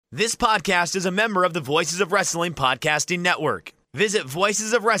This podcast is a member of the Voices of Wrestling Podcasting Network. Visit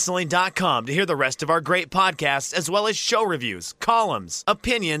voicesofwrestling.com to hear the rest of our great podcasts, as well as show reviews, columns,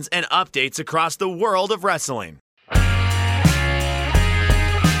 opinions, and updates across the world of wrestling.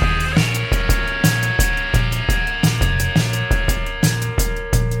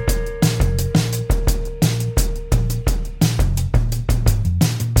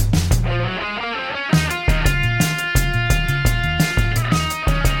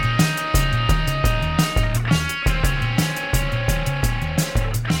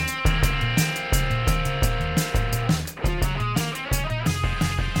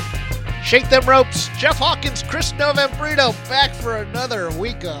 Shake them ropes. Jeff Hawkins, Chris Novembrino, back for another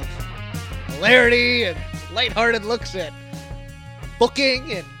week of hilarity and lighthearted looks at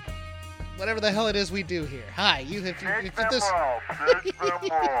booking and whatever the hell it is we do here. Hi, you have this.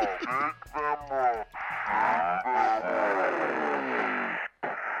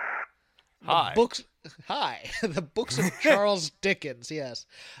 Hi. The books of Charles Dickens. Yes.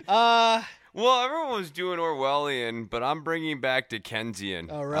 Well, everyone was doing Orwellian, but I'm bringing back Dickensian.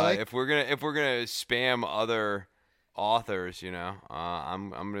 Oh, really? If we're gonna spam other authors, I'm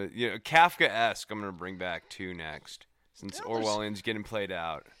gonna Kafka-esque. I'm gonna bring back two next, since Orwellian's getting played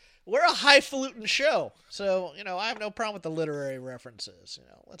out. We're a highfalutin show, so I have no problem with the literary references.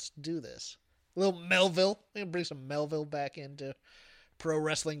 Let's do this. A little Melville. We can bring some Melville back into pro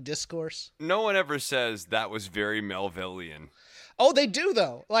wrestling discourse. No one ever says that was very Melvillian. Oh, they do,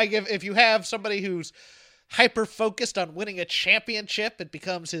 though. Like, if you have somebody who's hyper-focused on winning a championship, it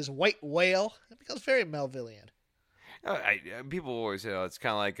becomes his white whale. It becomes very Melvillian. People always say it's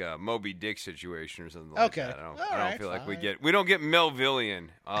kind of like a Moby Dick situation or something like that. I don't feel like we don't get Melvillian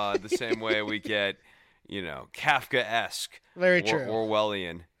the same way we get, Kafka-esque. Very true.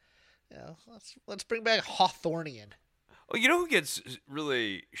 Orwellian. Yeah, let's bring back Hawthornian. Well, who gets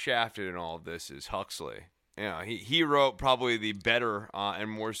really shafted in all of this is Huxley. He wrote probably the better and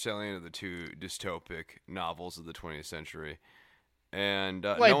more salient of the two dystopic novels of the 20th century. And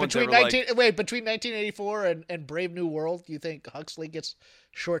between 1984 and Brave New World, do you think Huxley gets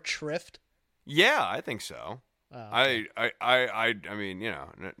short shrift? Yeah, I think so. Oh, okay. I mean,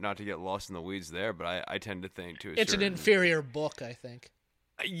 not to get lost in the weeds there, but I tend to think it's an inferior book, I think.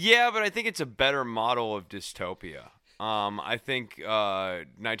 Yeah, but I think it's a better model of dystopia. I think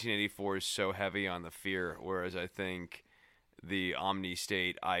 1984 is so heavy on the fear, whereas I think the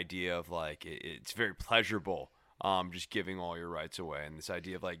omni-state idea of it's very pleasurable, just giving all your rights away, and this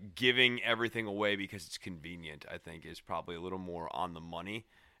idea of giving everything away because it's convenient, I think is probably a little more on the money,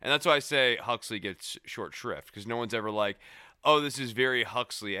 and that's why I say Huxley gets short shrift, because no one's ever oh, this is very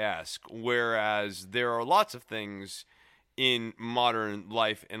Huxley-esque, whereas there are lots of things in modern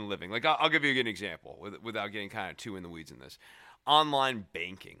life and living. I'll give you a good example without getting kind of too in the weeds in this. Online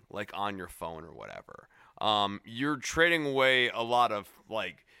banking, on your phone or whatever. You're trading away a lot of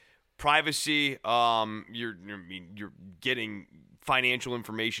privacy. You're getting financial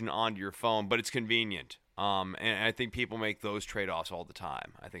information onto your phone, but it's convenient. And I think people make those trade-offs all the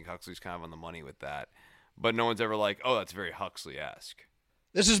time. I think Huxley's kind of on the money with that. But no one's ever oh, that's very Huxley-esque.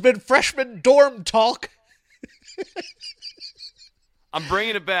 This has been Freshman Dorm Talk. I'm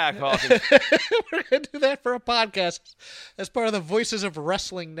bringing it back, Hawkins. We're going to do that for a podcast as part of the Voices of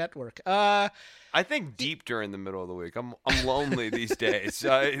Wrestling Network. I think deep during the middle of the week. I'm lonely these days.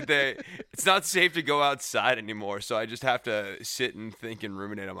 It's not safe to go outside anymore, so I just have to sit and think and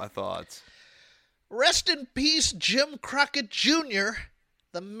ruminate on my thoughts. Rest in peace, Jim Crockett Jr.,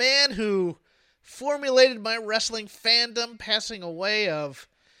 the man who formulated my wrestling fandom, passing away of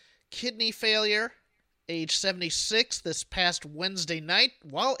kidney failure. Age 76 this past Wednesday night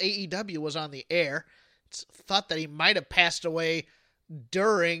while AEW was on the air. It's thought that he might have passed away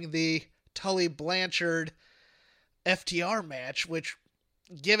during the Tully Blanchard FTR match, which,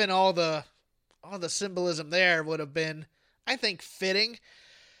 given all the symbolism there, would have been, I think, fitting.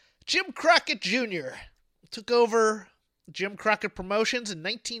 Jim Crockett Jr. took over Jim Crockett Promotions in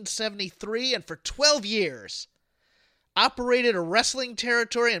 1973, and for 12 years operated a wrestling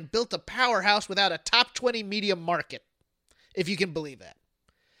territory and built a powerhouse without a top 20 media market, if you can believe that.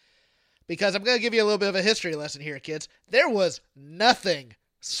 Because I'm going to give you a little bit of a history lesson here, kids. There was nothing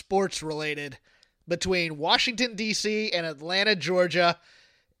sports-related between Washington, D.C. and Atlanta, Georgia,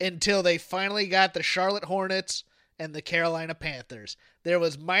 until they finally got the Charlotte Hornets and the Carolina Panthers. There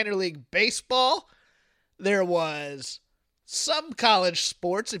was minor league baseball. There was some college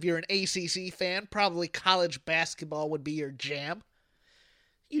sports. If you're an ACC fan, probably college basketball would be your jam.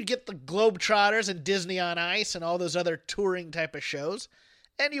 You'd get the Globetrotters and Disney on Ice and all those other touring type of shows.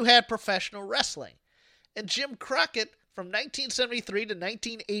 And you had professional wrestling. And Jim Crockett from 1973 to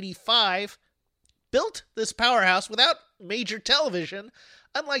 1985, built this powerhouse without major television,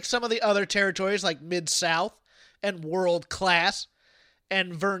 unlike some of the other territories like Mid-South and World Class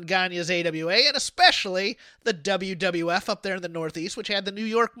and Vern Gagne's AWA, and especially the WWF up there in the Northeast, which had the New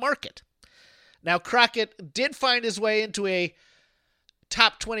York market. Now, Crockett did find his way into a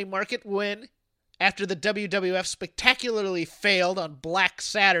top 20 market when, after the WWF spectacularly failed on Black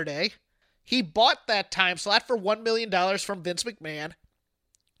Saturday, he bought that time slot for $1 million from Vince McMahon,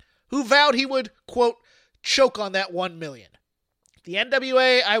 who vowed he would, quote, choke on that $1 million. The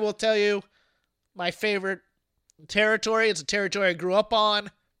NWA, I will tell you, my favorite territory. It's a territory I grew up on.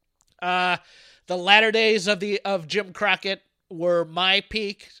 The latter days of Jim Crockett were my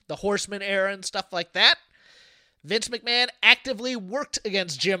peak, the Horseman era and stuff like that. Vince McMahon actively worked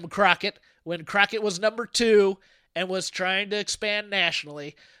against Jim Crockett when Crockett was number 2 and was trying to expand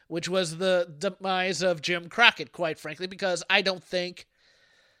nationally, which was the demise of Jim Crockett, quite frankly, because I don't think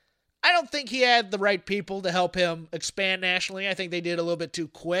he had the right people to help him expand nationally. I think they did a little bit too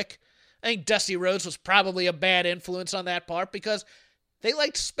quick. I think Dusty Rhodes was probably a bad influence on that part because they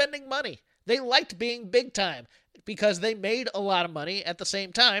liked spending money. They liked being big time because they made a lot of money at the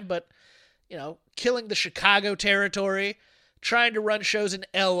same time, but, you know, killing the Chicago territory, trying to run shows in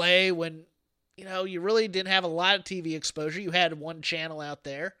LA when, you know, you really didn't have a lot of TV exposure. You had one channel out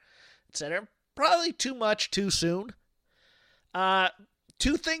there, etc. Probably too much too soon.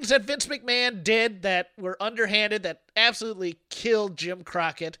 Two things that Vince McMahon did that were underhanded that absolutely killed Jim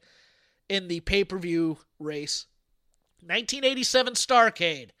Crockett in the pay-per-view race. 1987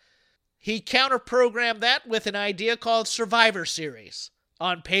 Starrcade. He counter-programmed that with an idea called Survivor Series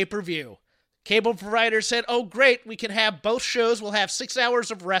on pay-per-view. Cable provider said, oh great, we can have both shows. We'll have 6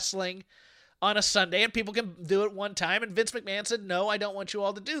 hours of wrestling on a Sunday and people can do it one time. And Vince McMahon said, no, I don't want you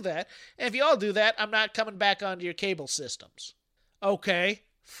all to do that. And if you all do that, I'm not coming back onto your cable systems. Okay,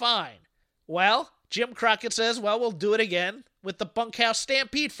 fine. Well, Jim Crockett says, well, we'll do it again with the Bunkhouse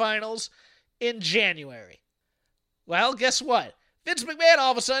Stampede Finals in January. Well, guess what? Vince McMahon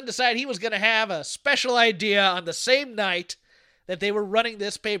all of a sudden decided he was going to have a special idea on the same night that they were running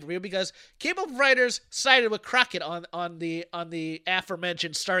this pay-per-view because cable providers sided with Crockett on the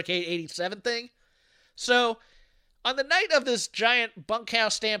aforementioned Starrcade 87 thing. So, on the night of this giant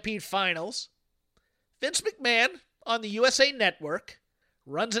Bunkhouse Stampede Finals, Vince McMahon on the USA Network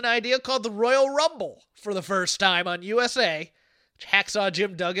runs an idea called the Royal Rumble for the first time on USA, which Hacksaw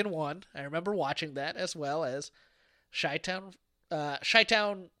Jim Duggan won. I remember watching that, as well as Chi-Town, I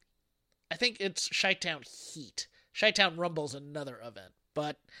think it's Chi-Town Heat. Chi-Town Rumble's another event.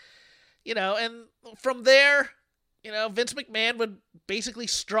 But, you know, and from there, you know, Vince McMahon would basically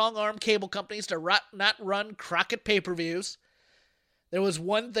strong-arm cable companies to not run Crockett pay-per-views. There was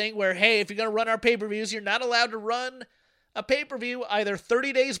one thing where, hey, if you're going to run our pay-per-views, you're not allowed to run a pay-per-view either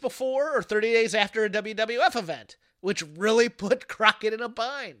 30 days before or 30 days after a WWF event, which really put Crockett in a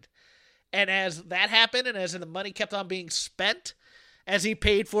bind. And as that happened, and as the money kept on being spent, as he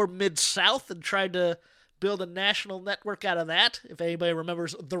paid for Mid-South and tried to build a national network out of that, if anybody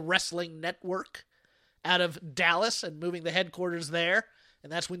remembers the Wrestling Network, out of Dallas and moving the headquarters there,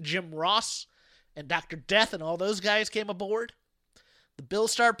 and that's when Jim Ross and Dr. Death and all those guys came aboard. The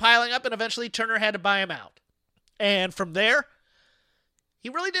bills started piling up, and eventually Turner had to buy him out. And from there, he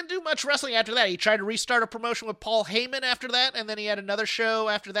really didn't do much wrestling after that. He tried to restart a promotion with Paul Heyman after that, and then he had another show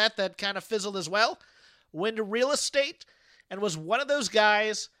after that that kind of fizzled as well. Went to real estate, and was one of those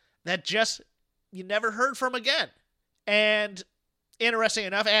guys that just, you never heard from again. And interesting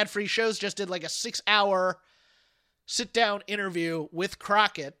enough, ad-free shows just did like a 6-hour sit-down interview with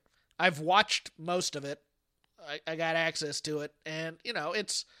Crockett. I've watched most of it. I got access to it, and, you know,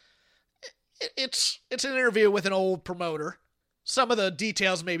 it's an interview with an old promoter. Some of the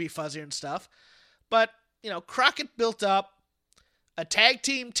details may be fuzzier and stuff, but, you know, Crockett built up a tag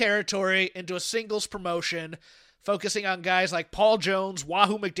team territory into a singles promotion, focusing on guys like Paul Jones,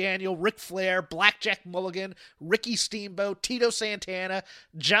 Wahoo McDaniel, Ric Flair, Blackjack Mulligan, Ricky Steamboat, Tito Santana,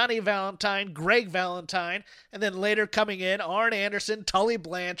 Johnny Valentine, Greg Valentine, and then later coming in, Arn Anderson, Tully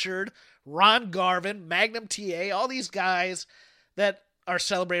Blanchard, Ron Garvin, Magnum TA, all these guys that are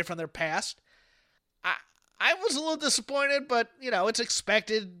celebrated from their past. I was a little disappointed, but, you know, it's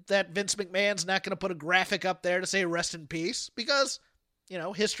expected that Vince McMahon's not going to put a graphic up there to say rest in peace because, you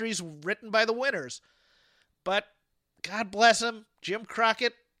know, history's written by the winners. But God bless him, Jim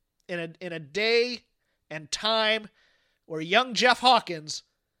Crockett, in a day and time where young Jeff Hawkins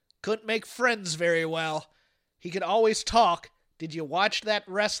couldn't make friends very well. He could always talk. Did you watch that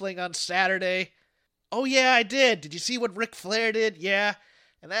wrestling on Saturday? Oh, yeah, I did. Did you see what Ric Flair did? Yeah.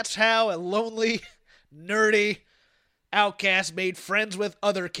 And that's how a lonely, nerdy outcast made friends with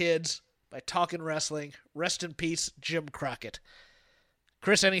other kids by talking wrestling. Rest in peace, Jim Crockett.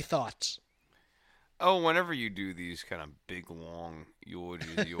 Chris, any thoughts? Oh, whenever you do these kind of big, long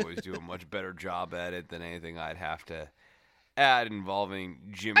eulogies, you always do a much better job at it than anything I'd have to add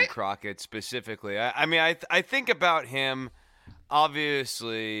involving Jim Crockett specifically. I think about him,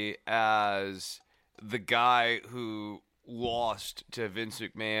 obviously, as the guy who lost to Vince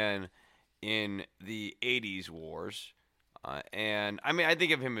McMahon in the 80s wars. And I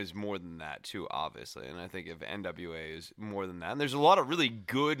think of him as more than that too, obviously. And I think of NWA as more than that. And there's a lot of really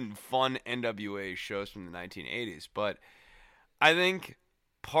good and fun NWA shows from the 1980s. But I think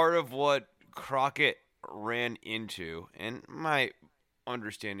part of what Crockett ran into, and my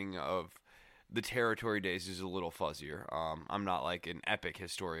understanding of the territory days is a little fuzzier. I'm not like an epic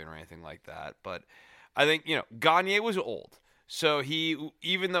historian or anything like that. But I think, Gagne was old. So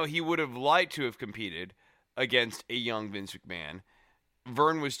even though he would have liked to have competed against a young Vince McMahon,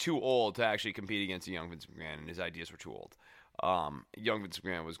 Vern was too old to actually compete against a young Vince McMahon, and his ideas were too old. Young Vince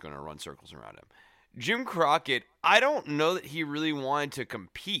McMahon was going to run circles around him. Jim Crockett, I don't know that he really wanted to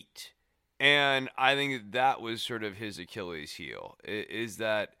compete, and I think that was sort of his Achilles heel, is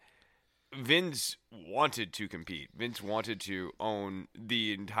that Vince wanted to compete. Vince wanted to own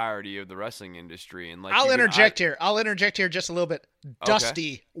the entirety of the wrestling industry. And I'll interject here just a little bit.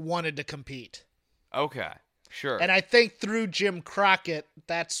 Dusty wanted to compete. Okay, sure. And I think through Jim Crockett,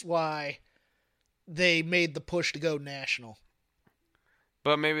 that's why they made the push to go national.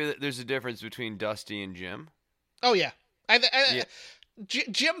 But maybe there's a difference between Dusty and Jim. Oh, yeah.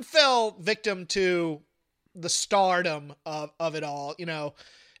 Jim fell victim to the stardom of it all,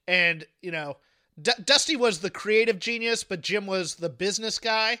 And, Dusty was the creative genius, but Jim was the business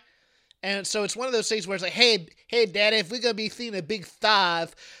guy. And so it's one of those things where it's like, hey, Daddy, if we're going to be seeing a big stars,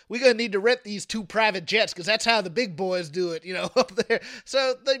 we're going to need to rent these 2 private jets because that's how the big boys do it, up there.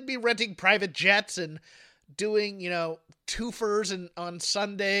 So they'd be renting private jets and doing, twofers on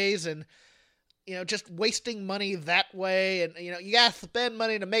Sundays and, just wasting money that way. And, you got to spend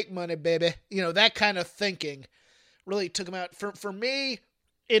money to make money, baby. That kind of thinking really took him out. For me,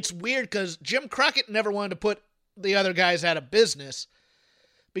 it's weird because Jim Crockett never wanted to put the other guys out of business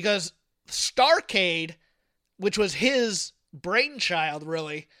because Starrcade, which was his brainchild,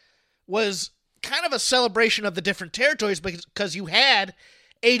 really, was kind of a celebration of the different territories because you had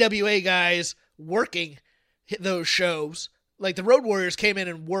AWA guys working those shows. Like the Road Warriors came in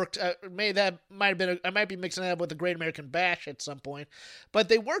and worked. I might be mixing that up with the Great American Bash at some point, but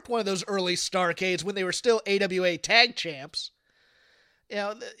they worked one of those early Starrcades when they were still AWA tag champs.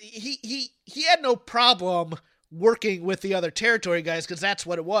 He had no problem working with the other territory guys because that's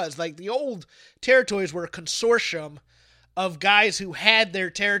what it was. Like the old territories were a consortium of guys who had their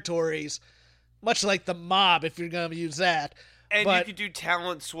territories, much like the mob, if you're going to use that. And you could do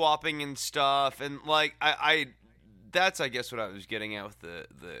talent swapping and stuff. And like, that's, I guess, what I was getting at with the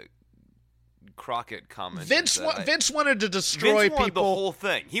Crockett comment. Vince wanted to destroy Vince wanted people. The whole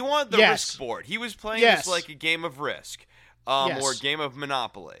thing. He wanted the risk board. He was playing this like a game of Risk, or a game of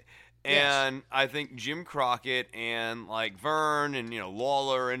Monopoly. And I think Jim Crockett and like Vern and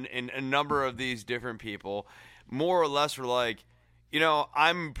Lawler and a number of these different people more or less were like,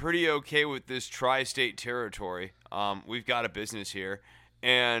 I'm pretty okay with this tri-state territory. We've got a business here.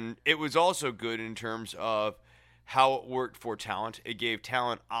 And it was also good in terms of how it worked for talent. It gave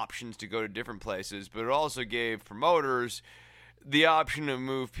talent options to go to different places, but it also gave promoters the option to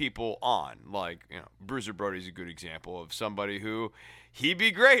move people on. Like, Bruiser Brody's a good example of somebody who he'd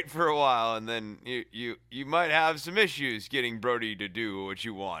be great for a while, and then you might have some issues getting Brody to do what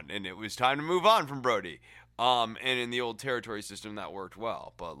you want, and it was time to move on from Brody. And in the old territory system, that worked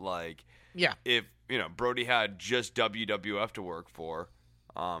well. But like, if Brody had just WWF to work for,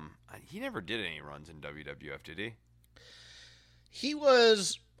 he never did any runs in WWF, did he? He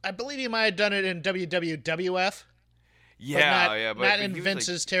was, I believe, he might have done it in WWF. But not in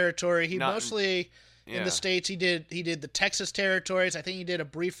Vince's territory. He mostly in the States. He did the Texas territories. I think he did a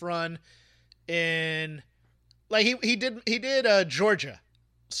brief run in, like he did Georgia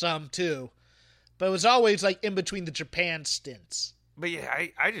some too, but it was always like in between the Japan stints. But yeah,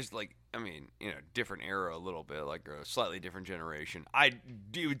 I just like, different era a little bit, like a slightly different generation.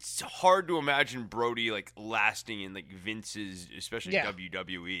 It's hard to imagine Brody like lasting in like Vince's, especially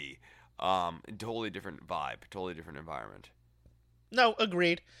WWE. Totally different vibe, totally different environment. No,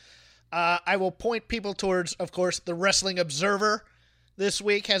 agreed. I will point people towards, of course, the Wrestling Observer this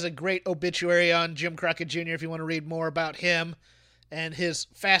week has a great obituary on Jim Crockett Jr. if you want to read more about him and his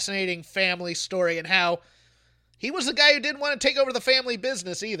fascinating family story and how he was the guy who didn't want to take over the family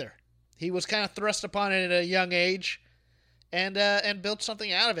business either. He was kind of thrust upon it at a young age, and built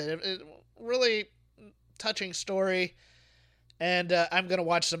something out of it. It really touching story. And I'm going to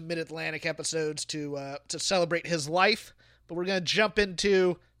watch some Mid-Atlantic episodes to celebrate his life. But we're going to jump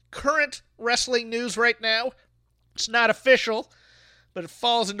into current wrestling news right now. It's not official, but it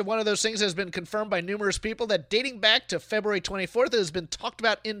falls into one of those things that has been confirmed by numerous people that dating back to February 24th, it has been talked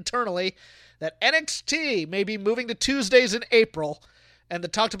about internally that NXT may be moving to Tuesdays in April, and the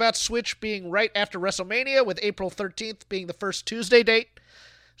talked about switch being right after WrestleMania, with April 13th being the first Tuesday date.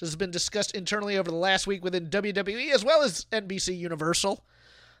 This has been discussed internally over the last week within WWE as well as NBC Universal.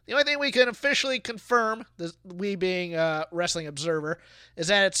 The only thing we can officially confirm, we being Wrestling Observer, is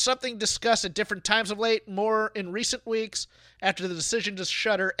that it's something discussed at different times of late, more in recent weeks, after the decision to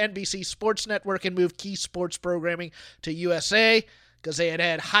shutter NBC Sports Network and move key sports programming to USA, because they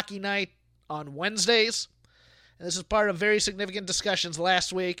had Hockey Night on Wednesdays. And this is part of very significant discussions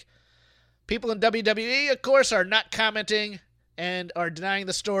last week. People in WWE, of course, are not commenting and are denying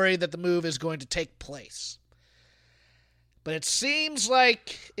the story that the move is going to take place. But it seems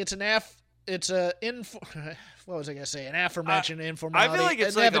like it's an aforementioned informality. I feel like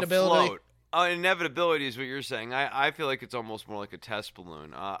it's inevitability. like a float. Inevitability is what you're saying. I feel like it's almost more like a test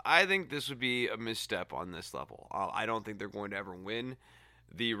balloon. I think this would be a misstep on this level. I don't think they're going to ever win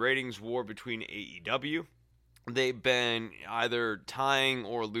the ratings war between AEW. They've been either tying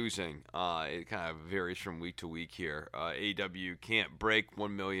or losing. It kind of varies from week to week here. AEW can't break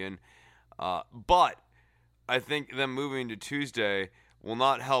 1 million, but I think them moving to Tuesday will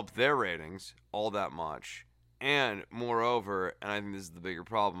not help their ratings all that much. And moreover, and I think this is the bigger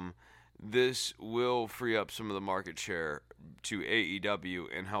problem, this will free up some of the market share to AEW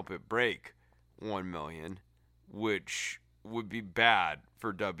and help it break 1 million, which would be bad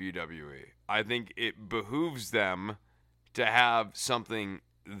for WWE. I think it behooves them to have something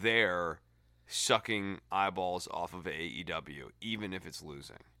there sucking eyeballs off of AEW, even if it's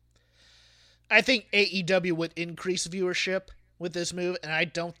losing. I think AEW would increase viewership with this move, and I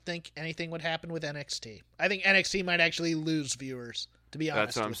don't think anything would happen with NXT. I think NXT might actually lose viewers, to be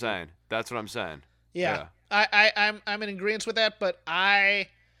honest. That's what I'm saying. Yeah. I'm in agreement with that, but I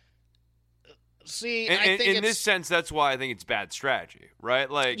think in this sense, that's why I think it's bad strategy, right?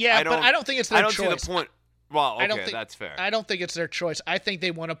 Like, yeah, but I don't think it's their choice. I don't see the point. Well, okay, that's fair. I don't think it's their choice. I think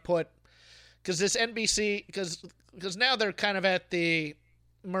they want to put, because this NBC, because now they're kind of at the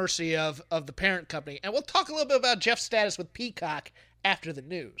mercy of the parent company, and we'll talk a little bit about Jeff's status with Peacock after the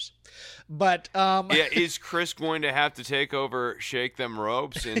news. But yeah, is Chris going to have to take over, shake them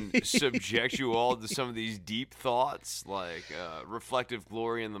ropes, and subject you all to some of these deep thoughts, like reflective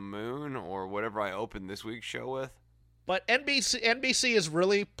glory in the moon, or whatever I opened this week's show with? But NBC is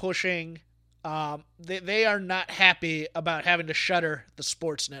really pushing. They are not happy about having to shutter the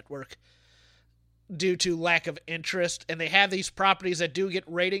sports network due to lack of interest, and they have these properties that do get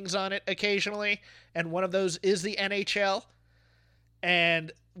ratings on it occasionally, and one of those is the NHL,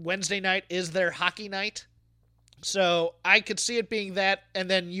 and Wednesday night is their hockey night. So I could see it being that, and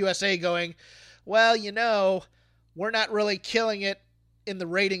then USA going, well, we're not really killing it in the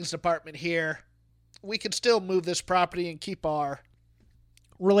ratings department here. We could still move this property and keep our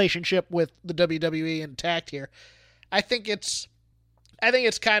relationship with the WWE intact here. I think it's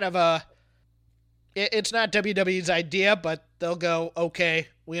kind of it's not WWE's idea, but they'll go, okay,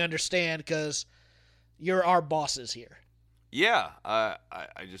 we understand because you're our bosses here. Yeah, I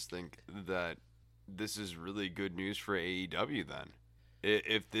just think that this is really good news for AEW then.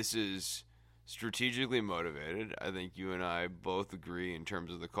 If this is strategically motivated, I think you and I both agree in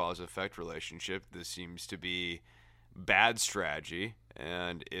terms of the cause-effect relationship. This seems to be bad strategy.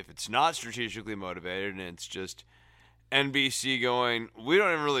 And if it's not strategically motivated and it's just NBC going, we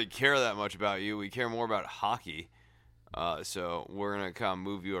don't even really care that much about you. We care more about hockey. So we're going to kind of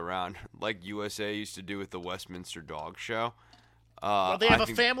move you around like USA used to do with the Westminster Dog Show. Well, they have a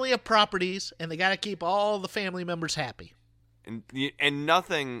family of properties, and they got to keep all the family members happy. And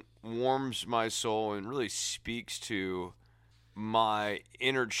nothing warms my soul and really speaks to my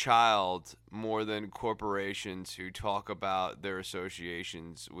inner child more than corporations who talk about their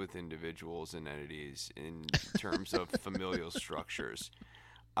associations with individuals and entities in terms of familial structures.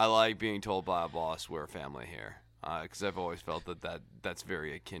 I like being told by a boss we're a family here, because I've always felt that's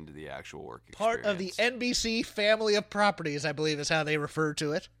very akin to the actual work experience. Part of the NBC family of properties, I believe, is how they refer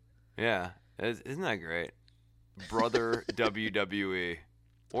to it. Yeah, isn't that great? Brother WWE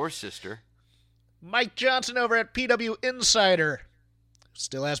or sister. Mike Johnson over at PW Insider,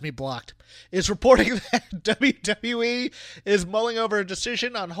 still has me blocked, is reporting that WWE is mulling over a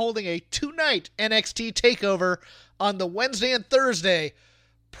decision on holding a 2-night NXT takeover on the Wednesday and Thursday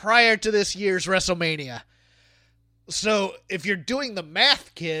prior to this year's WrestleMania. So if you're doing the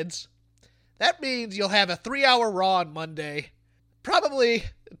math, kids, that means you'll have a 3-hour Raw on Monday, probably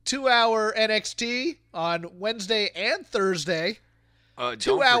 2-hour NXT on Wednesday and Thursday. Don't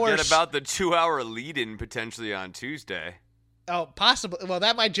forget about the 2-hour lead-in potentially on Tuesday. Oh, possibly. Well,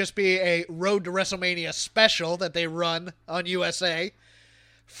 that might just be a Road to WrestleMania special that they run on USA.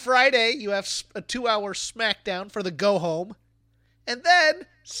 Friday, you have a 2-hour SmackDown for the go-home. And then,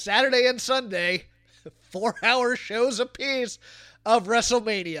 Saturday and Sunday, 4-hour shows apiece of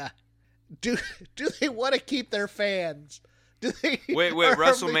WrestleMania. Do they want to keep their fans? Wait,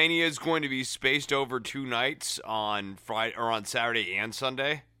 WrestleMania is going to be spaced over 2 nights on Friday or on Saturday and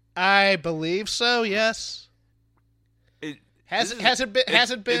Sunday? I believe so, yes. It has not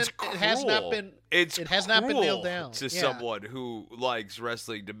been nailed down to someone who likes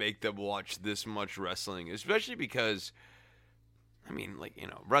wrestling to make them watch this much wrestling, especially because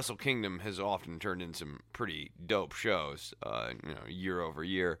Wrestle Kingdom has often turned in some pretty dope shows, year over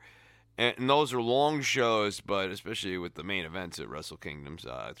year. And those are long shows, but especially with the main events at Wrestle Kingdoms,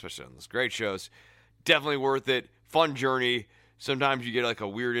 especially on those great shows, definitely worth it. Fun journey. Sometimes you get like a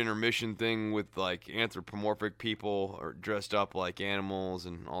weird intermission thing with like anthropomorphic people or dressed up like animals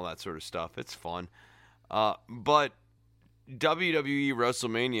and all that sort of stuff. It's fun. But WWE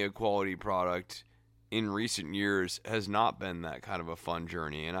WrestleMania quality product in recent years has not been that kind of a fun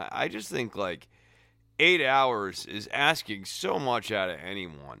journey. And I just think like 8 hours is asking so much out of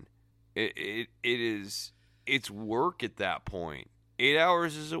anyone. It's work at that point. 8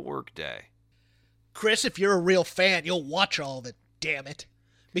 hours is a work day. Chris, if you're a real fan, you'll watch all of it, damn it.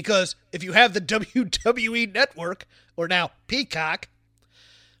 Because if you have the WWE Network, or now Peacock,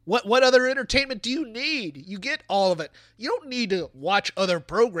 what other entertainment do you need? You get all of it. You don't need to watch other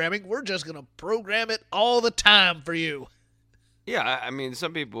programming. We're just going to program it all the time for you. Yeah, I mean,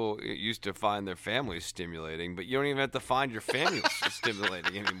 some people used to find their families stimulating, but you don't even have to find your family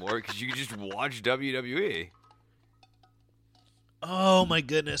stimulating anymore because you can just watch WWE. Oh, my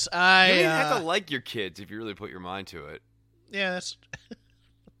goodness. You don't even have to like your kids if you really put your mind to it. Yeah,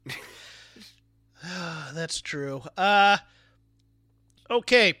 that's true.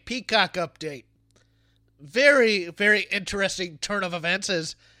 Okay, Peacock update. Very, very interesting turn of events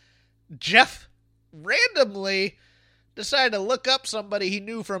as Jeff randomly decided to look up somebody he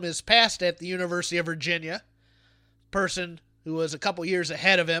knew from his past at the University of Virginia. Person who was a couple years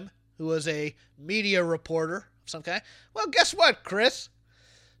ahead of him, who was a media reporter of some kind. Well, guess what, Chris?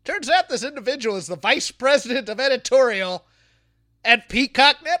 Turns out this individual is the vice president of editorial at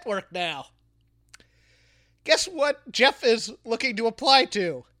Peacock Network now. Guess what Jeff is looking to apply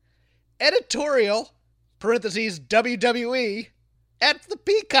to? Editorial, parentheses, WWE, at the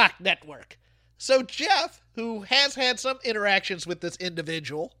Peacock Network. So Jeff, who has had some interactions with this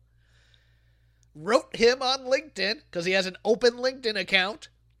individual, wrote him on LinkedIn, because he has an open LinkedIn account,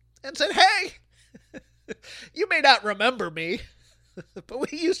 and said, hey, you may not remember me,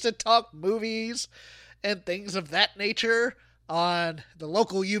 but we used to talk movies and things of that nature on the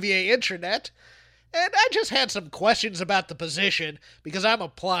local UVA intranet, and I just had some questions about the position because I'm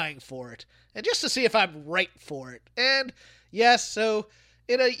applying for it, and just to see if I'm right for it. And yes, so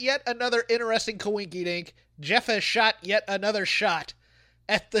in a yet another interesting coinky-dink, Jeff has shot yet another shot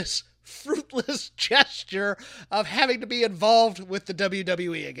at this fruitless gesture of having to be involved with the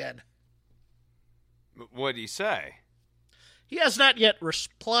WWE again. What did he say? He has not yet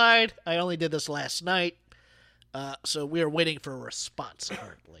replied. I only did this last night, so we are waiting for a response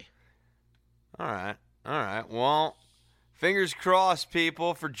currently. All right. Well, fingers crossed,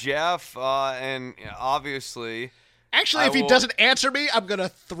 people, for Jeff, and obviously... Actually, if he doesn't answer me, I'm going to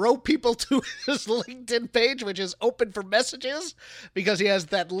throw people to his LinkedIn page, which is open for messages, because he has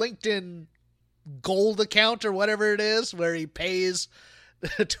that LinkedIn Gold account or whatever it is, where he pays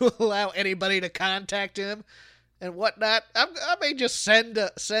to allow anybody to contact him and whatnot. I may just send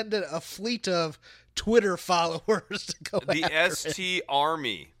a fleet of Twitter followers to go the after ST him.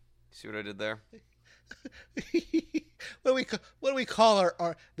 Army. See what I did there? What do we call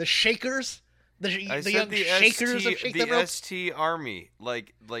our the Shakers? The young Shakers of Shake Them Ropes? ST Army.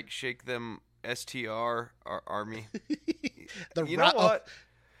 Like Shake Them STR Army. You know what?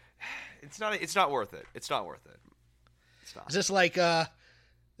 It's not worth it. It's not worth it. It's not. Is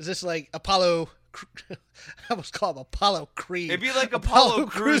this like Apollo? I almost call him Apollo Creed. It'd be like Apollo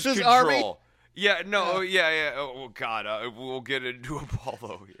Cruise Control. Army. Yeah, no, yeah. Oh God, we'll get into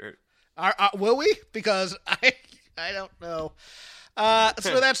Apollo here. Will we? Because I don't know.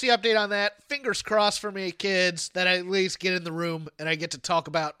 So that's the update on that. Fingers crossed for me, kids, that I at least get in the room and I get to talk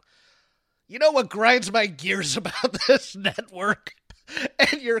about, you know what grinds my gears about this network?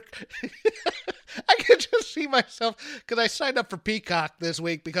 And I could just see myself, because I signed up for Peacock this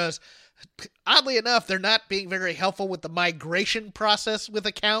week because, oddly enough, they're not being very helpful with the migration process with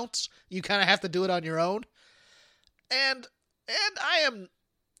accounts. You kind of have to do it on your own. And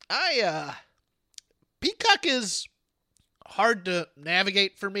Peacock is hard to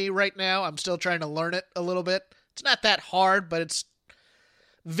navigate for me right now. I'm still trying to learn it a little bit. It's not that hard, but it's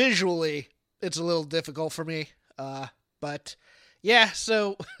visually, it's a little difficult for me. But yeah,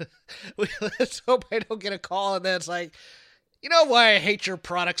 so let's hope I don't get a call and then it's like, you know why I hate your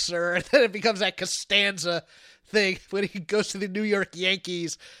product, sir? And then it becomes that Costanza thing when he goes to the New York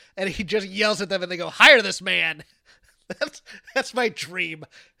Yankees and he just yells at them and they go, hire this man. That's my dream.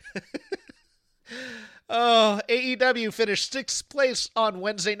 Oh, AEW finished 6th place on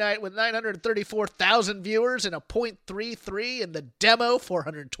Wednesday night with 934,000 viewers and a .33 in the demo,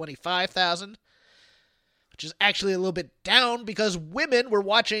 425,000. Which is actually a little bit down because women were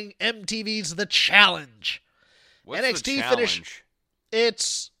watching MTV's The Challenge. What's NXT the challenge?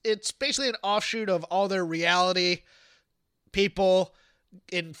 It's basically an offshoot of all their reality people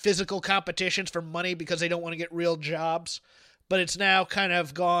in physical competitions for money because they don't want to get real jobs. But it's now kind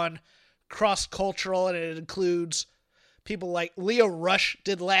of gone cross-cultural, and it includes people like Leo Rush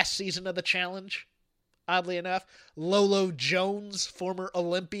did last season of The Challenge, oddly enough. Lolo Jones, former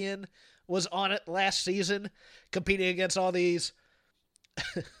Olympian, was on it last season, competing against all these,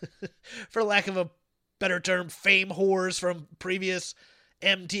 for lack of a better term, fame whores from previous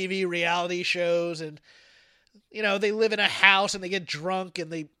MTV reality shows. And, you know, they live in a house and they get drunk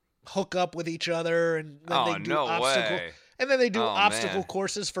and they hook up with each other. And then they do obstacle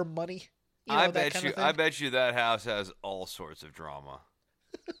courses for money. You know, I bet you that house has all sorts of drama.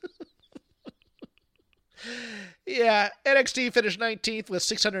 Yeah, NXT finished 19th with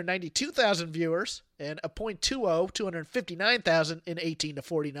 692,000 viewers and a .20, 259,000 in 18 to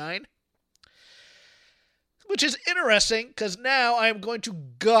 49. Which is interesting because now I am going to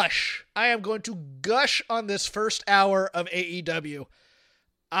gush. I am going to gush on this first hour of AEW.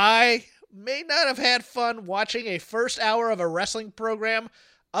 I may not have had fun watching a first hour of a wrestling program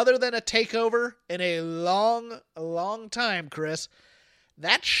other than a takeover in a long, long time, Chris.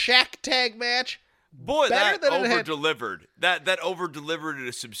 That Shaq tag match, boy, that over-delivered. That over-delivered in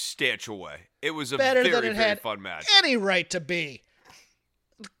a substantial way. It was a very fun match. Any right to be.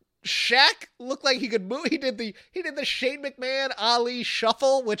 Shaq looked like he could move. He did the Shane McMahon Ali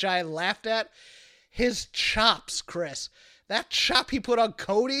shuffle, which I laughed at. His chops, Chris. That chop he put on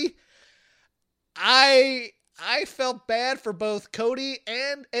Cody. I felt bad for both Cody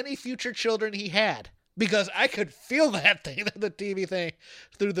and any future children he had because I could feel that thing, the TV thing,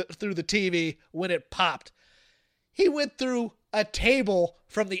 through the TV when it popped. He went through a table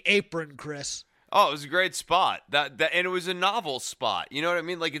from the apron, Chris. Oh, it was a great spot. And it was a novel spot. You know what I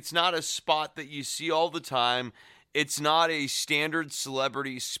mean? Like, it's not a spot that you see all the time. It's not a standard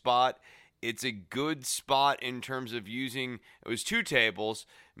celebrity spot. It's a good spot in terms of using, it was 2 tables,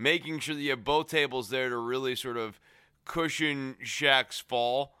 making sure that you have both tables there to really sort of cushion Shaq's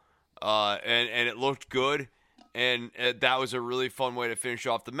fall. And it looked good. And that was a really fun way to finish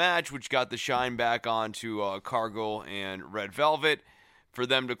off the match, which got the shine back onto Cargill and Red Velvet for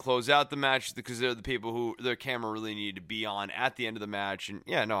them to close out the match because they're the people who their camera really needed to be on at the end of the match. And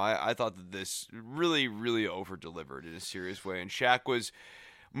yeah, no, I thought that this really, really over-delivered in a serious way. And Shaq was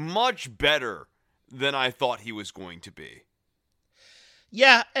much better than I thought he was going to be.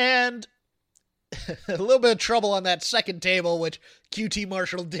 Yeah, and a little bit of trouble on that second table, which QT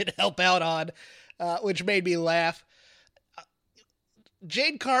Marshall did help out on, which made me laugh.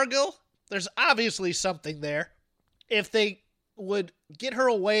 Jade Cargill, there's obviously something there. If they would get her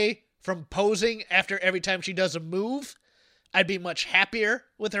away from posing after every time she does a move, I'd be much happier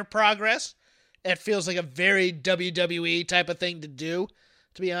with her progress. It feels like a very WWE type of thing to do,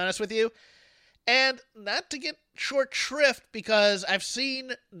 to be honest with you. And not to get short shrift, because I've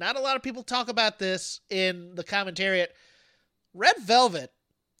seen not a lot of people talk about this in the commentariat. Red Velvet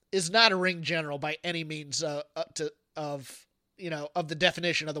is not a ring general by any means of the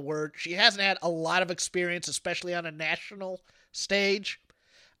definition of the word. She hasn't had a lot of experience, especially on a national stage.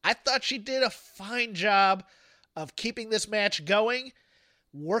 I thought she did a fine job of keeping this match going,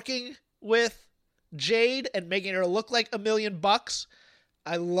 working with Jade and making her look like $1 million.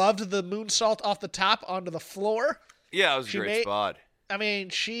 I loved the moonsault off the top onto the floor. Yeah, it was a great spot. I mean,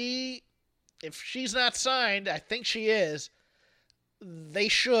 if she's not signed, I think she is. They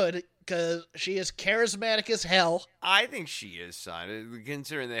should, because she is charismatic as hell. I think she is signed,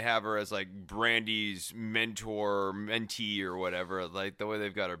 considering they have her as like Brandy's mentor, mentee, or whatever. Like the way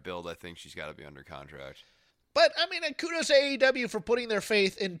they've got her billed, I think she's got to be under contract. But I mean, kudos to AEW for putting their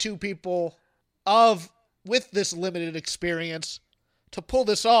faith in 2 people with this limited experience to pull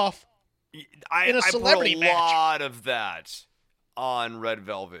this off in a celebrity match. I put a match. lot of that on Red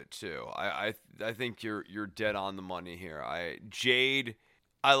Velvet too. I think you're dead on the money here. I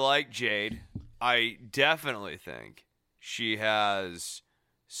like Jade. I definitely think she has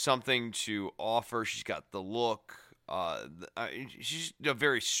something to offer. She's got the look. She's a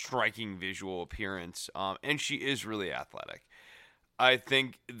very striking visual appearance, and she is really athletic. I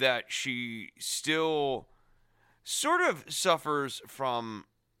think that she still sort of suffers from,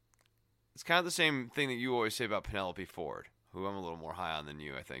 it's kind of the same thing that you always say about Penelope Ford, who I'm a little more high on than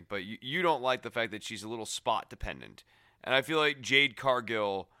you, I think. But you don't like the fact that she's a little spot dependent. And I feel like Jade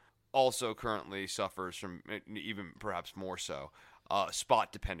Cargill also currently suffers from, even perhaps more so,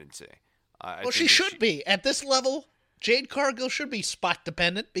 spot dependency. Well, she should be. At this level, Jade Cargill should be spot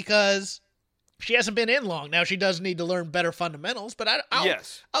dependent because she hasn't been in long. Now, she does need to learn better fundamentals, but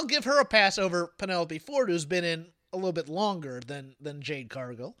I'll give her a pass over Penelope Ford, who's been in a little bit longer than Jade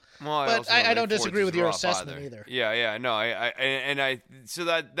Cargill. Well, but I don't disagree with your assessment either. Yeah, no, so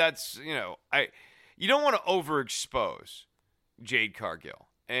that's, you don't want to overexpose Jade Cargill.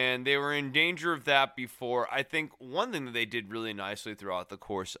 And they were in danger of that before. I think one thing that they did really nicely throughout the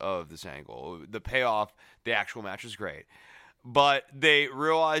course of this angle, the payoff, the actual match was great. But they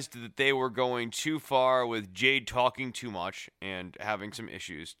realized that they were going too far with Jade talking too much and having some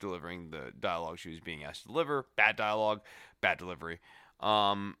issues delivering the dialogue she was being asked to deliver. Bad dialogue, bad delivery.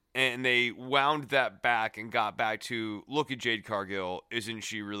 And they wound that back and got back to, look at Jade Cargill. Isn't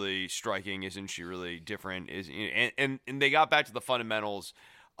she really striking? Isn't she really different? And they got back to the fundamentals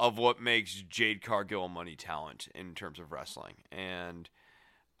of what makes Jade Cargill a money talent in terms of wrestling. And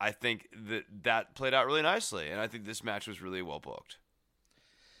I think that played out really nicely. And I think this match was really well booked.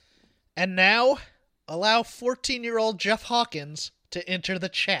 And now, allow 14-year-old Jeff Hawkins to enter the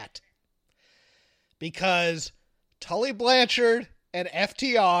chat. Because Tully Blanchard and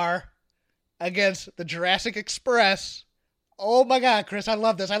FTR against the Jurassic Express. Oh my God, Chris, I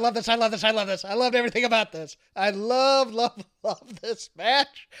love this. I loved everything about this. I love this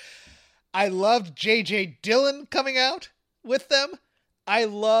match. I loved J.J. Dillon coming out with them. I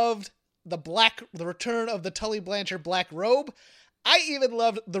loved the return of the Tully Blanchard black robe. I even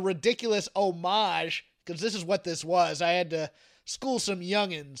loved the ridiculous homage, because this is what this was. I had to school some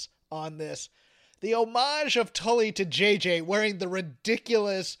youngins on this. The homage of Tully to JJ wearing the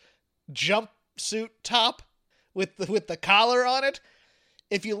ridiculous jumpsuit top with the collar on it.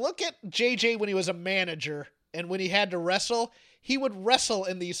 If you look at JJ when he was a manager and when he had to wrestle, he would wrestle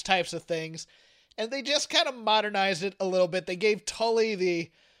in these types of things. And they just kind of modernized it a little bit. They gave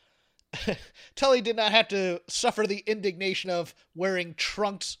Tully Tully did not have to suffer the indignation of wearing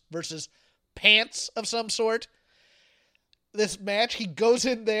trunks versus pants of some sort. This match, he goes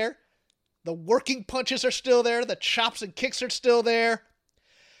in there. The working punches are still there. The chops and kicks are still there.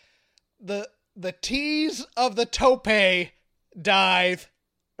 The tease of the tope dive,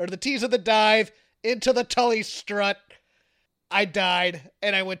 or the tease of the dive into the Tully strut. I died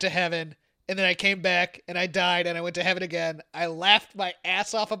and I went to heaven. And then I came back and I died and I went to heaven again. I laughed my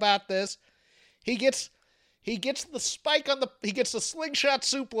ass off about this. He gets the spike he gets the slingshot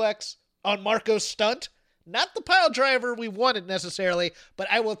suplex on Marco's stunt. Not the pile driver we wanted necessarily, but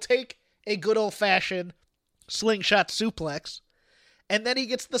I will take a good old-fashioned slingshot suplex. And then he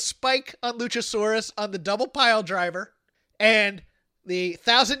gets the spike on Luchasaurus on the double pile driver. And the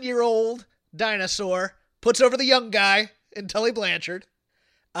 1,000-year-old dinosaur puts over the young guy in Tully Blanchard.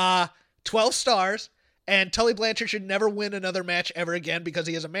 12 stars. And Tully Blanchard should never win another match ever again because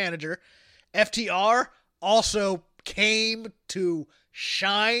he is a manager. FTR also came to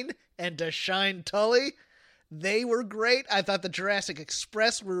shine and to shine Tully. They were great. I thought the Jurassic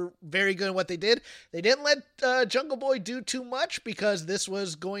Express were very good in what they did. They didn't let Jungle Boy do too much because this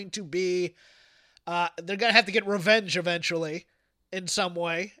was going to be... they're going to have to get revenge eventually in some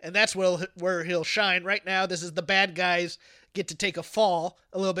way. And that's where he'll shine. Right now, this is the bad guys get to take a fall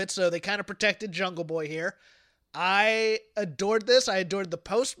a little bit. So they kind of protected Jungle Boy here. I adored this. I adored the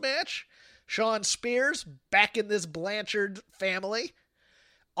post-match. Shawn Spears back in this Blanchard family.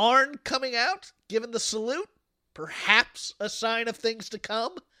 Arn coming out, giving the salute. Perhaps a sign of things to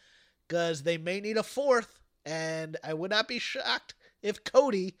come, because they may need a fourth, and I would not be shocked if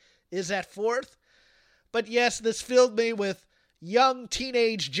Cody is that fourth. But yes, this filled me with young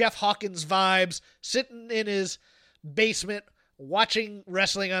teenage Jeff Hawkins vibes, sitting in his basement, watching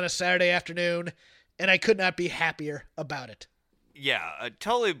wrestling on a Saturday afternoon, and I could not be happier about it. Yeah,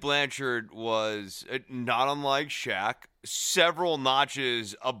 Tully Blanchard was not unlike Shaq, several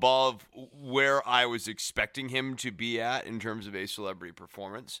notches above where I was expecting him to be at in terms of a celebrity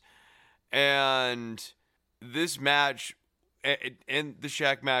performance. And this match and the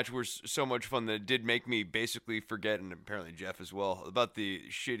Shaq match were so much fun that it did make me basically forget, and apparently Jeff as well, about the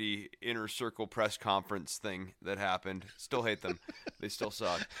shitty Inner Circle press conference thing that happened. Still hate them. They still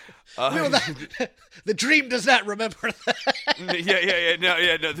suck. The Dream does not remember that.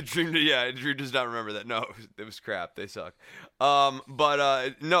 No, the Dream does not remember that. No, it was crap. They suck.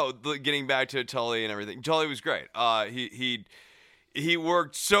 No, getting back to Tully and everything. Tully was great. He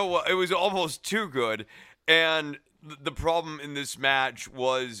worked so well. It was almost too good. And the problem in this match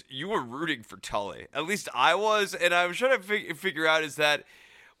was you were rooting for Tully. At least I was. And I was trying to figure out is that,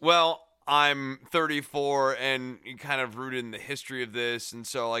 well, I'm 34 and kind of rooted in the history of this. And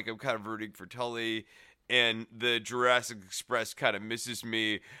so, like, I'm kind of rooting for Tully. And the Jurassic Express kind of misses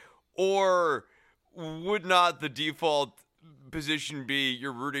me. Or would not the default position be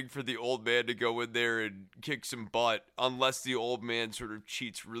you're rooting for the old man to go in there and kick some butt unless the old man sort of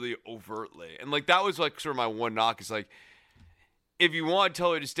cheats really overtly? And like that was like sort of my one knock is like, if you want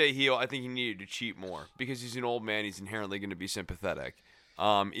Tully to stay heel, I think he needed to cheat more because he's an old man. He's inherently going to be sympathetic.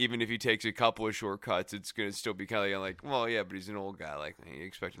 Even if he takes a couple of shortcuts, it's going to still be kind of like, well, yeah, but he's an old guy. Like you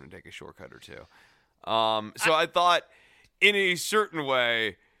expect him to take a shortcut or two. So I thought in a certain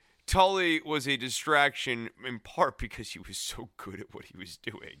way, Tully was a distraction in part because he was so good at what he was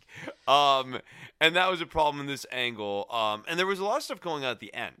doing. And that was a problem in this angle. And there was a lot of stuff going on at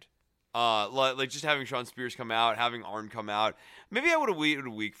the end. Like just having Shawn Spears come out, having Arn come out. Maybe I would have waited a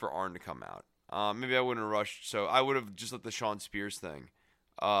week for Arn to come out. Maybe I wouldn't have rushed. So I would have just let the Shawn Spears thing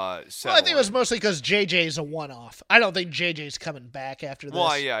I think it was mostly because JJ's a one-off. I don't think JJ's coming back after this.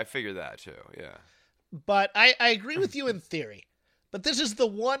 Well, yeah, I figured that too, yeah. But I agree with you in theory. But this is the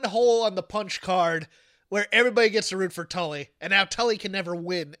one hole on the punch card where everybody gets to root for Tully, and now Tully can never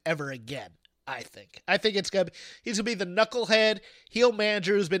win ever again, I think. I think he's going to be the knucklehead heel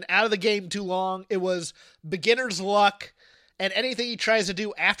manager who's been out of the game too long. It was beginner's luck, and anything he tries to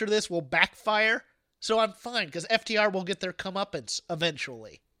do after this will backfire. So I'm fine, because FTR will get their comeuppance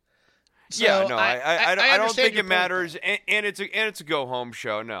eventually. So yeah, no, I don't think it matters, and it's a go-home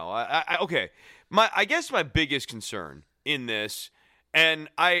show. No, okay. I guess my biggest concern in this, and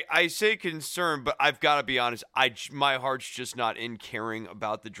I say concern, but I've got to be honest, my heart's just not in caring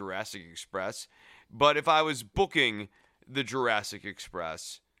about the Jurassic Express. But if I was booking the Jurassic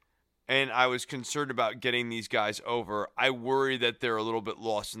Express and I was concerned about getting these guys over, I worry that they're a little bit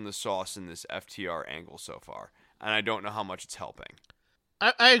lost in the sauce in this FTR angle so far. And I don't know how much it's helping.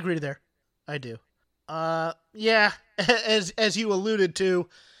 I agree there. I do. Yeah, as you alluded to,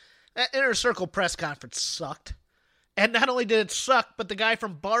 that Inner Circle press conference sucked. And not only did it suck, but the guy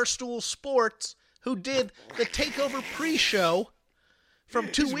from Barstool Sports, who did the TakeOver pre-show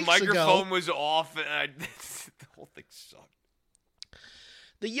from 2 weeks ago. His microphone was off, and the whole thing sucked.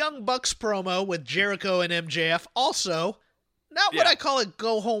 The Young Bucks promo with Jericho and MJF, also, not what I call a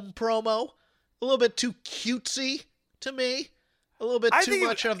go-home promo. A little bit too cutesy to me. A little bit too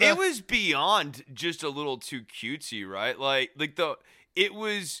much of the... It was beyond just a little too cutesy, right? It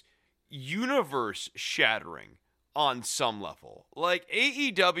was universe-shattering on some level. Like,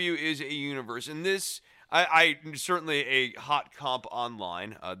 AEW is a universe, and this, I certainly a hot comp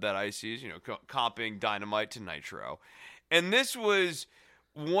online that I see is, comping Dynamite to Nitro. And this was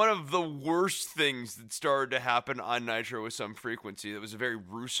one of the worst things that started to happen on Nitro with some frequency. That was a very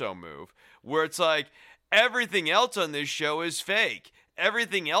Russo move, where it's like, everything else on this show is fake.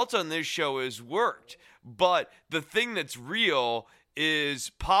 Everything else on this show is worked. But the thing that's real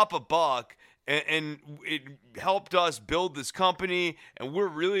is Papa Buck, and it helped us build this company, and we're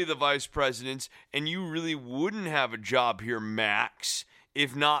really the vice presidents, and you really wouldn't have a job here, Max,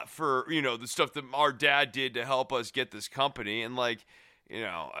 if not for, the stuff that our dad did to help us get this company. And,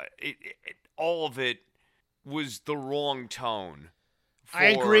 all of it was the wrong tone. I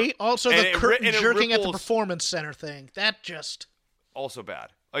agree. Also, the curtain jerking at the Performance Center thing. That just... Also bad.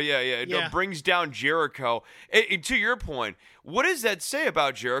 Oh, yeah. It brings down Jericho. To your point, what does that say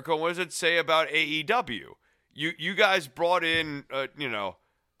about Jericho? What does it say about AEW? You guys brought in,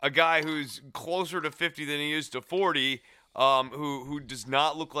 a guy who's closer to 50 than he is to 40, who does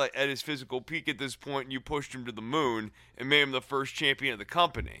not look like at his physical peak at this point, and you pushed him to the moon and made him the first champion of the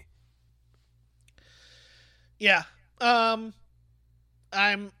company. Yeah. I'm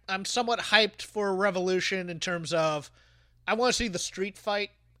somewhat hyped for Revolution in terms of I want to see the street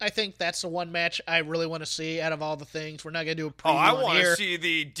fight. I think that's the one match I really want to see out of all the things. We're not going to do a preview I want to see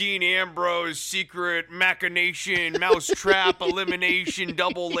the Dean Ambrose secret machination, mousetrap, elimination,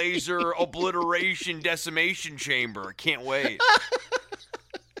 double laser, obliteration, decimation chamber. Can't wait.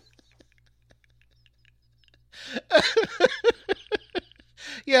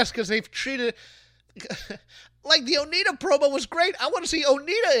 Yes, because they've treated like the Onita promo was great. I want to see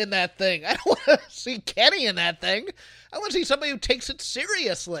Onita in that thing. I don't want to see Kenny in that thing. I want to see somebody who takes it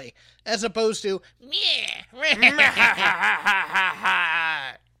seriously as opposed to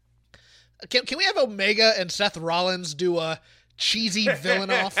Can we have Omega and Seth Rollins do a cheesy villain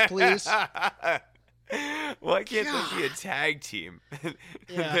off, please? Why can't they be a tag team?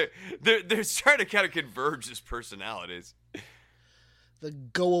 Yeah. They're starting to kind of converge as personalities. The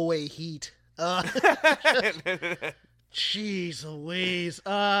go away heat. Jeez Louise.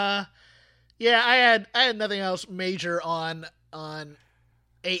 Yeah, I had nothing else major on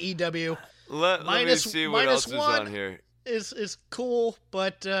AEW. Let me see what else is on here. Is cool,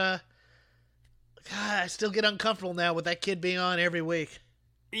 but God, I still get uncomfortable now with that kid being on every week.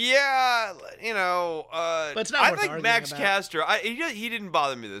 Yeah, but it's not I worth like arguing Max about. Caster. He didn't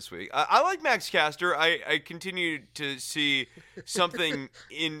bother me this week. I like Max Caster. I continue to see something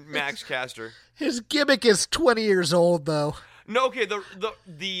in Max Caster. His gimmick is 20 years old, though. No, okay,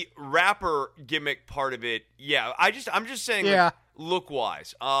 the rapper gimmick part of it, yeah. I'm just saying, Yeah. like, look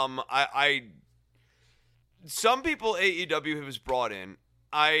wise. I some people AEW has brought in.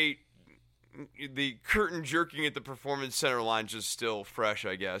 The curtain jerking at the Performance Center line just still fresh,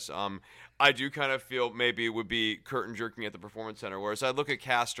 I guess. I do kind of feel maybe it would be curtain jerking at the Performance Center, whereas I look at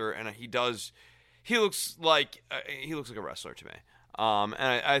Caster and he looks like a wrestler to me. And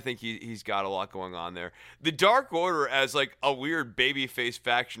I think he's got a lot going on there. The Dark Order as like a weird babyface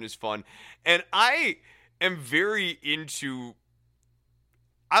faction is fun, and I am very into.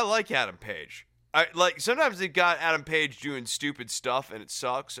 I like Adam Page. Sometimes they got Adam Page doing stupid stuff and it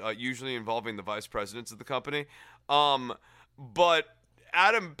sucks, usually involving the vice presidents of the company. But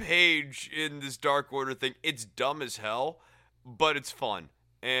Adam Page in this Dark Order thing, it's dumb as hell, but it's fun.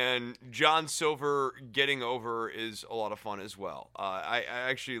 And John Silver getting over is a lot of fun as well. I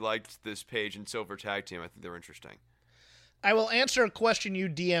actually liked this Page and Silver tag team. I think they're interesting. I will answer a question you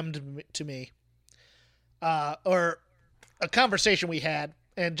DM'd to me, or a conversation we had.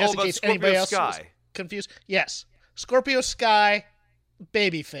 And just in case Scorpio anybody else Sky. was confused. Yes. Scorpio Sky,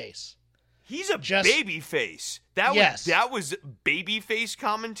 babyface. He's a babyface. That was babyface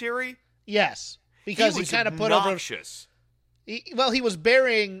commentary? Yes. Because he kind of put over... He was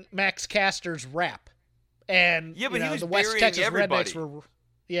burying Max Caster's rap. And yeah, but he was the West burying Texas everybody. Rednecks were...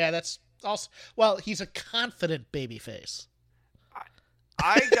 Yeah, that's also... Well, he's a confident babyface.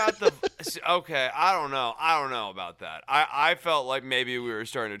 I got the okay. I don't know about that. I felt like maybe we were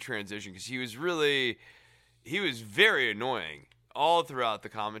starting to transition because he was very annoying all throughout the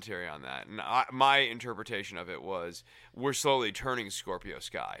commentary on that. And my interpretation of it was we're slowly turning Scorpio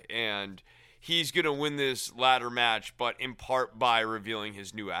Sky, and he's gonna win this ladder match, but in part by revealing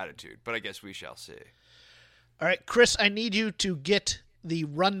his new attitude. But I guess we shall see. All right, Chris, I need you to get the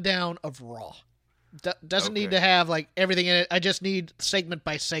rundown of Raw. Doesn't need to have like everything in it. I just need segment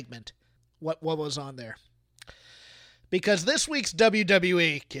by segment what was on there. Because this week's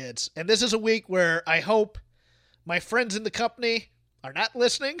WWE, kids, and this is a week where I hope my friends in the company are not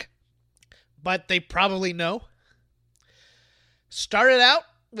listening, but they probably know. Started out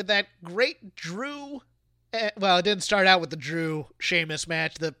with that great Drew. Well, it didn't start out with the Drew Sheamus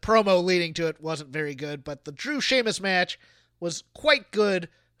match. The promo leading to it wasn't very good, but the Drew Sheamus match was quite good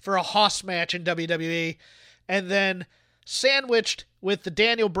for a hoss match in WWE, and then sandwiched with the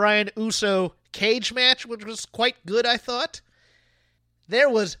Daniel Bryan Uso cage match, which was quite good, I thought. There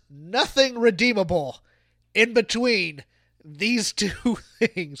was nothing redeemable in between these two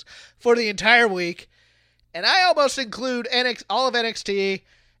things for the entire week, and I almost include all of NXT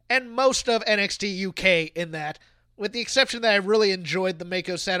and most of NXT UK in that, with the exception that I really enjoyed the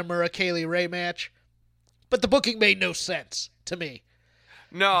Mako Satomura Kaylee Ray match, but the booking made no sense to me.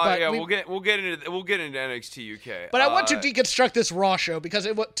 No, yeah, we'll get into NXT UK. But I want to deconstruct this Raw show because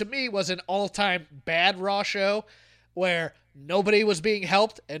it to me was an all-time bad Raw show where nobody was being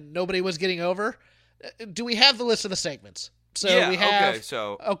helped and nobody was getting over. Do we have the list of the segments? So yeah, we have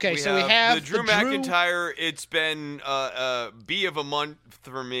we have the Drew McIntyre. It's been B of a month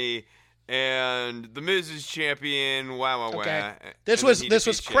for me, and the Miz is champion. Wow. This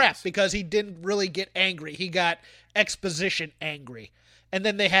was crap because he didn't really get angry. He got exposition angry. And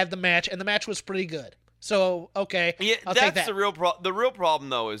then they had the match, and the match was pretty good. So, okay, yeah, I'll take that. That's the real problem. The real problem,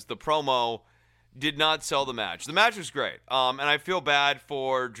 though, is the promo did not sell the match. The match was great, and I feel bad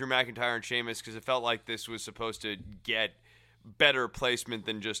for Drew McIntyre and Sheamus because it felt like this was supposed to get better placement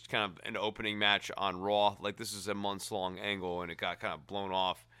than just kind of an opening match on Raw. Like, this is a months-long angle, and it got kind of blown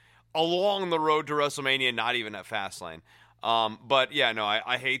off along the road to WrestleMania, not even at Fastlane. But, yeah, no,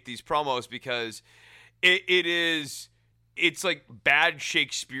 I hate these promos because it is it's like bad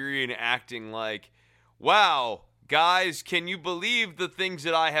Shakespearean acting, like, wow, guys, can you believe the things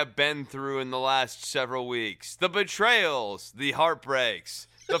that I have been through in the last several weeks? The betrayals, the heartbreaks,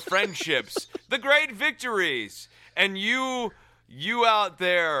 the friendships, the great victories. And you out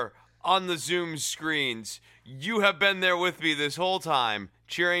there on the Zoom screens, you have been there with me this whole time,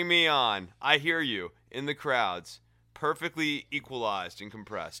 cheering me on. I hear you in the crowds. Perfectly equalized and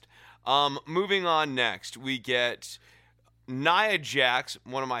compressed. Moving on next, we get Nia Jax,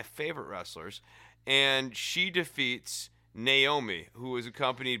 one of my favorite wrestlers, and she defeats Naomi, who was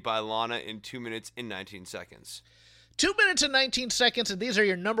accompanied by Lana in 2 minutes and 19 seconds. 2 minutes and 19 seconds, and these are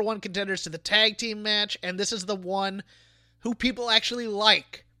your number one contenders to the tag team match, and this is the one who people actually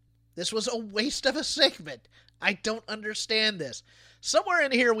like. This was a waste of a segment. I don't understand this. Somewhere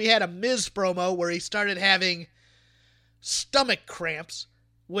in here we had a Miz promo where he started having stomach cramps,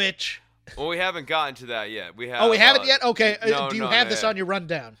 which... Well, we haven't gotten to that yet. We have. Oh, we haven't yet? Okay. Do you have this yeah. on your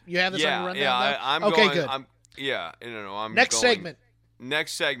rundown? You have this on your rundown? Yeah, I'm okay, going. good. I'm Next going. segment.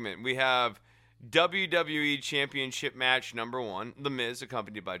 Next segment, we have WWE Championship match number 1, The Miz,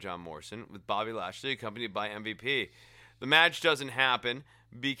 accompanied by John Morrison, with Bobby Lashley, accompanied by MVP. The match doesn't happen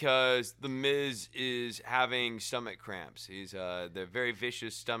because The Miz is having stomach cramps. They're very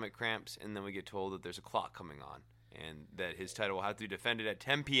vicious stomach cramps, and then we get told that there's a clock coming on, and that his title will have to be defended at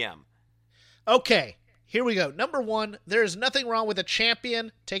 10 p.m. Okay, here we go. Number 1, there is nothing wrong with a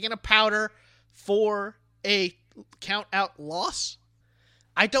champion taking a powder for a count-out loss.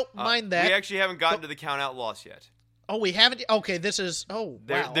 I don't mind that. We actually haven't gotten to the count-out loss yet. Oh, we haven't? Okay, this is... Oh,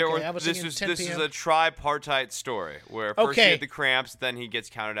 wow. This is a tripartite story, where first he had the cramps, then he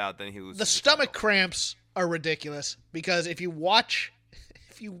gets counted out, then he loses the stomach cramps are ridiculous, because if you watch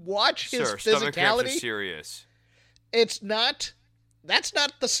his physicality... Stomach cramps are serious. It's not... That's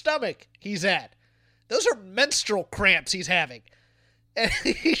not the stomach he's at. Those are menstrual cramps he's having. And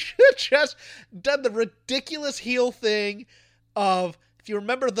he should have just done the ridiculous heel thing of, if you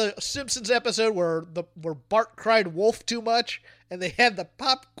remember the Simpsons episode where Bart cried wolf too much, and they had the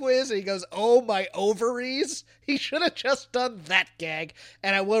pop quiz, and he goes, "Oh, my ovaries." He should have just done that gag,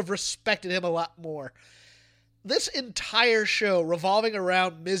 and I would have respected him a lot more. This entire show revolving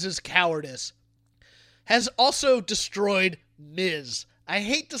around Miz's cowardice has also destroyed Miz. I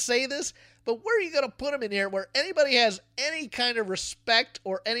hate to say this, but where are you going to put him in here where anybody has any kind of respect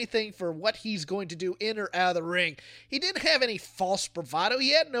or anything for what he's going to do in or out of the ring? He didn't have any false bravado.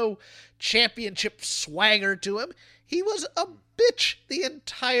 He had no championship swagger to him. He was a bitch the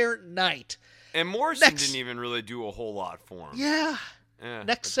entire night. And Morrison didn't even really do a whole lot for him. Yeah.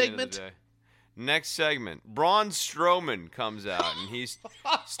 Next segment. Next segment, Braun Strowman comes out, and he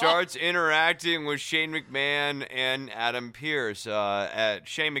starts interacting with Shane McMahon and Adam Pearce.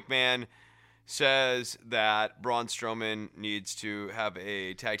 Shane McMahon says that Braun Strowman needs to have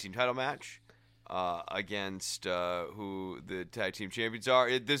a tag team title match against who the tag team champions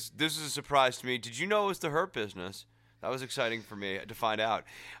are. This is a surprise to me. Did you know it was the Hurt Business? That was exciting for me to find out.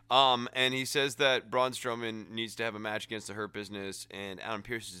 And he says that Braun Strowman needs to have a match against the Hurt Business, and Adam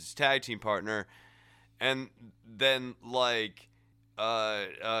Pearce is his tag team partner. And then, a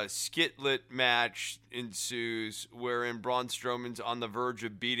skitlet match ensues wherein Braun Strowman's on the verge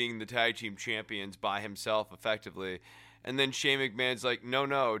of beating the tag team champions by himself effectively. And then Shane McMahon's like,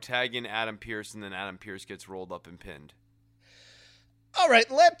 no, tag in Adam Pearce, and then Adam Pearce gets rolled up and pinned. All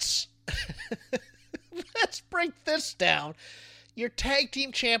right, let's break this down. Your tag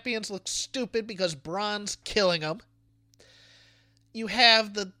team champions look stupid because Braun's killing them. You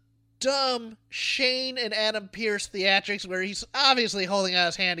have the dumb Shane and Adam Pearce theatrics where he's obviously holding out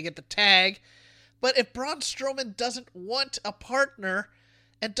his hand to get the tag. But if Braun Strowman doesn't want a partner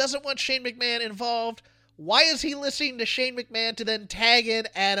and doesn't want Shane McMahon involved, why is he listening to Shane McMahon to then tag in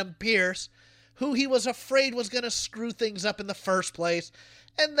Adam Pearce, who he was afraid was going to screw things up in the first place?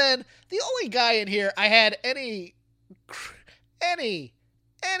 And then the only guy in here I had any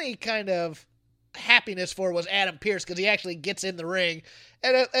kind of happiness for was Adam Pearce, because he actually gets in the ring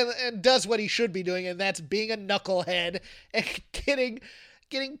and does what he should be doing, and that's being a knucklehead and getting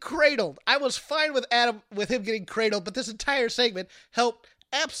cradled. I was fine with him getting cradled, but this entire segment helped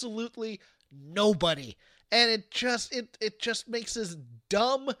absolutely nobody, and it just makes this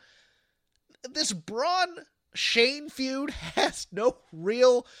Braun Shane feud has no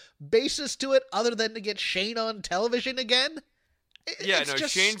real basis to it other than to get Shane on television again.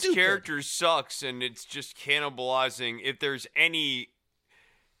 Shane's stupid. Character sucks, and it's just cannibalizing. If there's any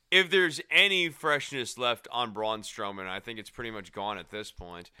freshness left on Braun Strowman, I think it's pretty much gone at this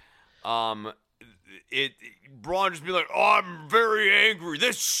point. Braun just be like, "Oh, I'm very angry.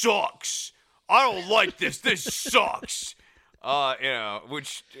 This sucks. I don't like this. This sucks."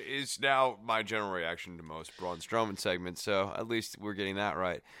 Which is now my general reaction to most Braun Strowman segments. So at least we're getting that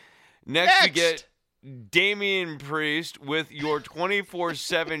right. Next. We get Damian Priest with your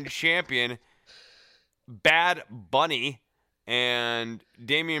 24/7 champion, Bad Bunny. And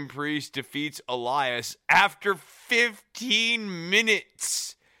Damian Priest defeats Elias after 15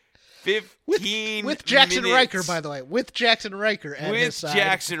 minutes. 15 with Jackson minutes. Riker, by the way. With Jackson Riker at his side. With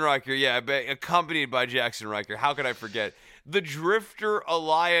Jackson Riker, yeah. Accompanied by Jackson Riker. How could I forget? The Drifter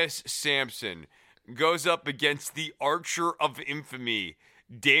Elias Sampson goes up against the Archer of Infamy,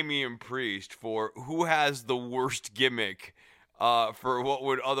 Damian Priest, for who has the worst gimmick for what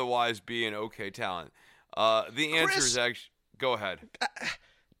would otherwise be an okay talent. The answer is actually... Go ahead.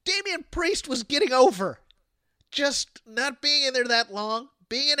 Damian Priest was getting over. Just not being in there that long,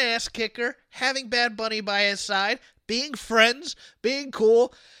 being an ass kicker, having Bad Bunny by his side, being friends, being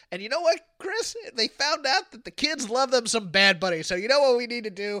cool. And you know what, Chris? They found out that the kids love them some Bad Bunny. So you know what we need to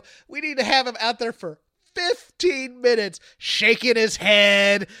do? We need to have him out there for 15 minutes, shaking his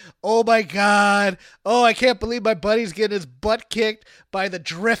head. Oh, my God. Oh, I can't believe my buddy's getting his butt kicked by the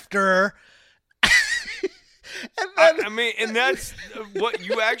Drifter. And that's what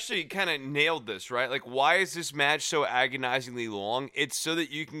you actually kind of nailed this, right? Like, why is this match so agonizingly long? It's so that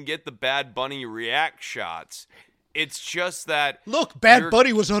you can get the Bad Bunny react shots. It's just that... Look, Bad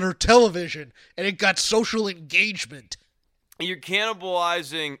Bunny was on her television, and it got social engagement. You're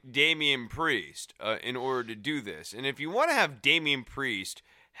cannibalizing Damian Priest in order to do this. And if you want to have Damian Priest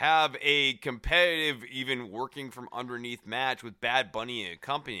have a competitive, even working from underneath match with Bad Bunny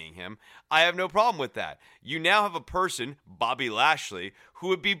accompanying him, I have no problem with that. You now have a person, Bobby Lashley, who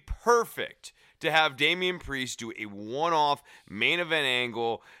would be perfect to have Damian Priest do a one-off main event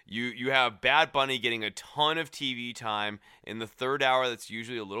angle. You have Bad Bunny getting a ton of TV time in the third hour that's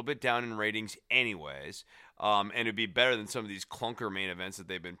usually a little bit down in ratings anyways. And it'd be better than some of these clunker main events that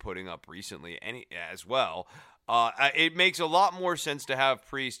they've been putting up recently as well. It makes a lot more sense to have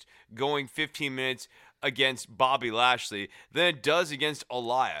Priest going 15 minutes against Bobby Lashley than it does against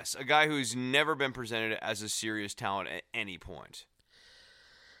Elias, a guy who's never been presented as a serious talent at any point.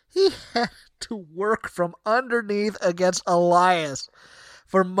 He had to work from underneath against Elias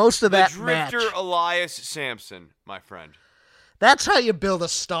for most of that match. The Drifter Elias Sampson, my friend. That's how you build a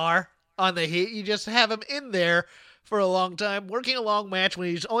star on the Heat. You just have him in there for a long time, working a long match when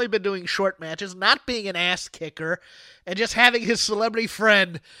he's only been doing short matches, not being an ass kicker, and just having his celebrity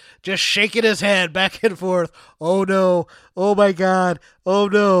friend just shaking his head back and forth. Oh no. Oh my God. Oh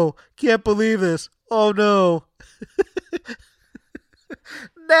no. Can't believe this. Oh no.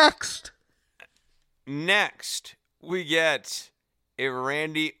 Next, we get a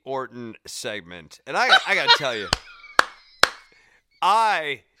Randy Orton segment. And I got to tell you,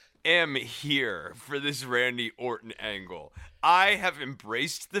 I am here for this Randy Orton angle. I have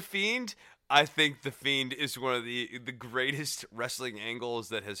embraced The Fiend. I think The Fiend is one of the greatest wrestling angles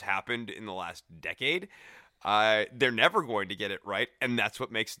that has happened in the last decade. They're never going to get it right, and that's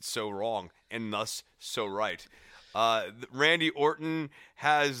what makes it so wrong, and thus so right. Randy Orton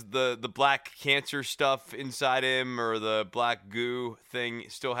has the black cancer stuff inside him, or the black goo thing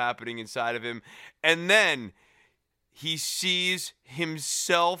still happening inside of him, and then he sees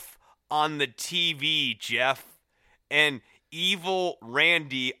himself on the TV, Jeff, and evil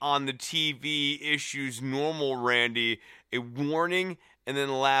Randy on the TV issues normal Randy a warning and then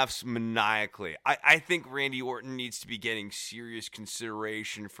laughs maniacally. I think Randy Orton needs to be getting serious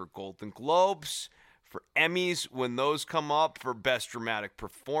consideration for Golden Globes, for Emmys when those come up, for Best Dramatic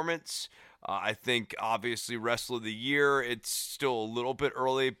Performance. I think, obviously, Wrestler of the Year, it's still a little bit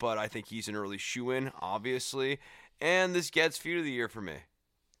early, but I think he's an early shoo-in, obviously. And this gets Feud of the Year for me.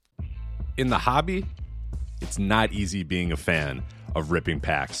 In the hobby, it's not easy being a fan of ripping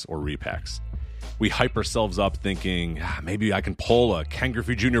packs or repacks. We hype ourselves up thinking, maybe I can pull a Ken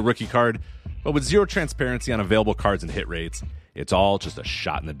Griffey Jr. rookie card, but with zero transparency on available cards and hit rates, it's all just a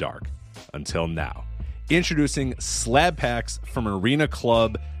shot in the dark. Until now. Introducing Slab Packs from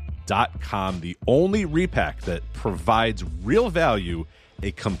ArenaClub.com, the only repack that provides real value,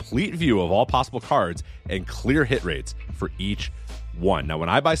 a complete view of all possible cards, and clear hit rates for each one. Now, when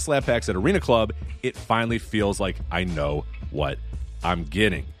I buy Slab Packs at Arena Club, it finally feels like I know what I'm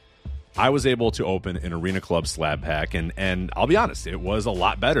getting. I was able to open an Arena Club Slab Pack, and I'll be honest, it was a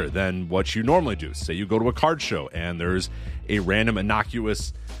lot better than what you normally do. Say you go to a card show, and there's a random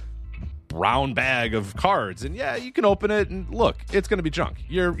innocuous brown bag of cards, and yeah, you can open it and look, it's going to be junk.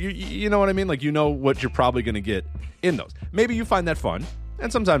 You know what I mean? Like, you know what you're probably going to get in those. Maybe you find that fun, and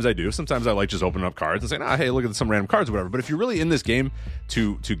sometimes I do. Sometimes I like just opening up cards and saying, hey, look at some random cards or whatever. But if you're really in this game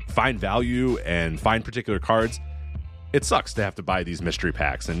to find value and find particular cards, it sucks to have to buy these mystery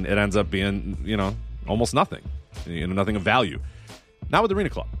packs, and it ends up being, almost nothing, nothing of value. Not with Arena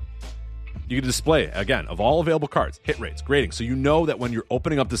Club. You can display, again, of all available cards, hit rates, grading, so you know that when you're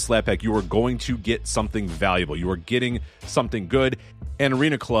opening up the slab pack, you are going to get something valuable. You are getting something good. And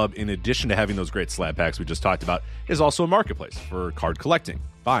Arena Club, in addition to having those great slab packs we just talked about, is also a marketplace for card collecting,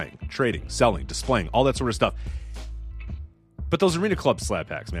 buying, trading, selling, displaying, all that sort of stuff. But those Arena Club slab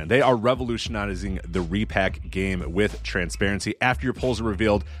packs, man, they are revolutionizing the repack game with transparency. After your pulls are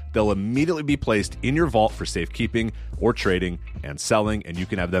revealed, they'll immediately be placed in your vault for safekeeping or trading and selling, and you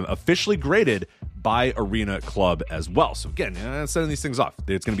can have them officially graded by Arena Club as well. So again, sending these things off,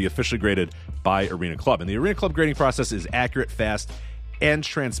 it's going to be officially graded by Arena Club. And the Arena Club grading process is accurate, fast, and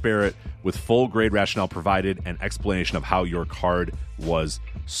transparent, with full grade rationale provided and explanation of how your card was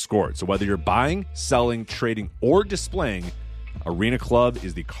scored. So whether you're buying, selling, trading, or displaying, Arena Club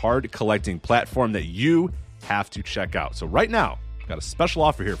is the card collecting platform that you have to check out. So right now, I've got a special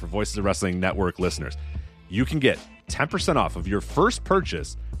offer here for Voices of Wrestling Network listeners. You can get 10% off of your first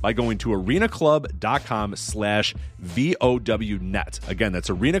purchase by going to arenaclub.com/VOWnet. Again, that's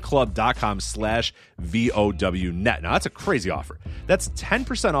arenaclub.com/VOWnet. Now, that's a crazy offer. That's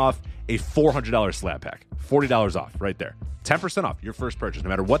 10% off a $400 slab pack. $40 off right there. 10% off your first purchase. No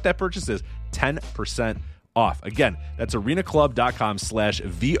matter what that purchase is, 10% off. Again, that's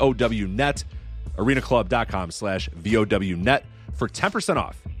arenaclub.com/VOWnet. arenaclub.com/VOWnet for 10%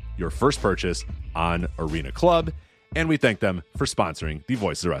 off your first purchase on Arena Club. And we thank them for sponsoring the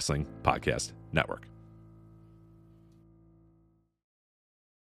Voices of Wrestling Podcast Network.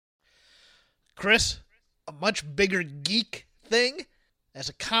 Chris, a much bigger geek thing. As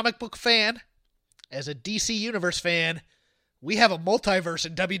a comic book fan, as a DC Universe fan, we have a multiverse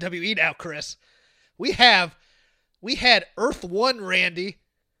in WWE now, Chris. We had Earth 1 Randy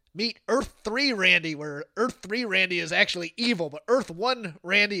meet Earth 3 Randy, where Earth 3 Randy is actually evil, but Earth 1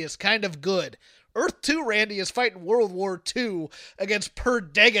 Randy is kind of good. Earth 2 Randy is fighting World War II against Per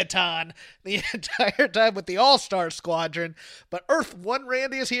Degaton the entire time with the All-Star Squadron. But Earth 1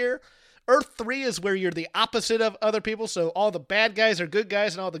 Randy is here. Earth 3 is where you're the opposite of other people, so all the bad guys are good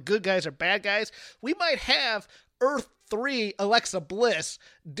guys and all the good guys are bad guys. We might have Earth 3 Alexa Bliss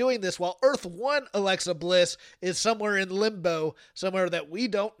doing this, while Earth 1 Alexa Bliss is somewhere in limbo, somewhere that we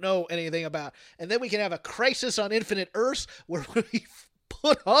don't know anything about. And then we can have a Crisis on Infinite Earths where we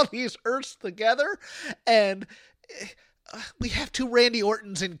put all these Earths together, and we have two Randy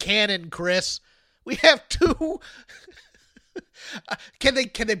Ortons in canon, Chris. We have two. Can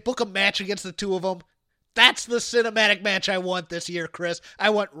they book a match against the two of them? That's the cinematic match I want this year, Chris.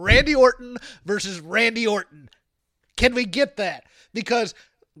 I want Randy Orton versus Randy Orton. Can we get that? Because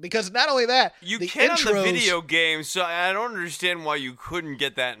not only that, you the can intros, on the video game, so I don't understand why you couldn't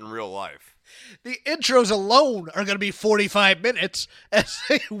get that in real life. The intros alone are going to be 45 minutes as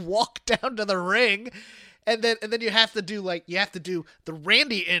they walk down to the ring, and then you have to do the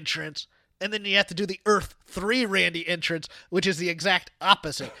Randy entrance, and then you have to do the Earth 3 Randy entrance, which is the exact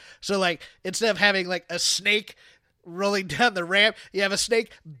opposite. So instead of having a snake rolling down the ramp, you have a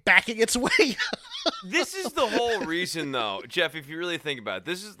snake backing its way. This is the whole reason, though, Jeff, if you really think about it,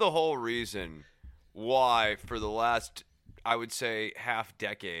 this is the whole reason why for the last, I would say, half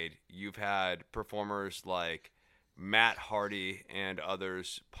decade, you've had performers like Matt Hardy and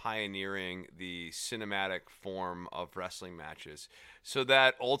others pioneering the cinematic form of wrestling matches so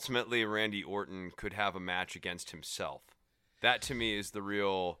that ultimately Randy Orton could have a match against himself. That, to me, is the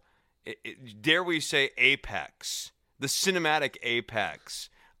real, dare we say, apex, the cinematic apex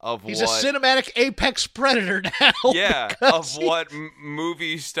of He's a cinematic apex predator now. Yeah, of what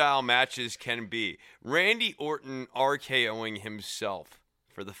movie-style matches can be. Randy Orton RKOing himself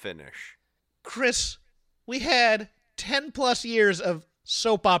for the finish. Chris, we had 10-plus years of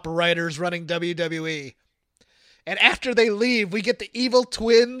soap opera writers running WWE. And after they leave, we get the evil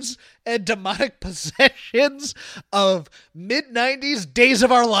twins and demonic possessions of mid-90s Days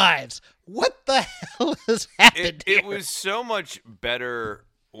of Our Lives. What the hell has happened here? It was so much better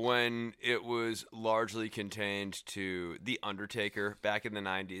when it was largely contained to The Undertaker back in the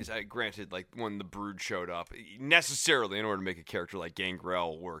 90s. Granted, when the Brood showed up, necessarily in order to make a character like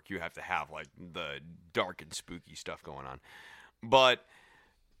Gangrel work, you have to have the dark and spooky stuff going on. But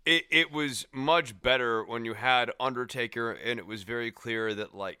it was much better when you had Undertaker, and it was very clear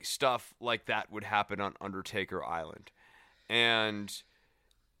that stuff like that would happen on Undertaker Island. And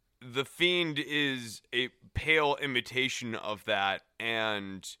The Fiend is a pale imitation of that,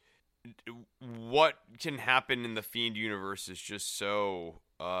 and what can happen in the Fiend universe is just so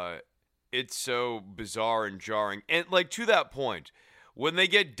it's so bizarre and jarring. And to that point, when they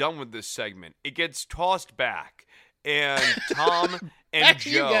get done with this segment, it gets tossed back, and Tom and Back to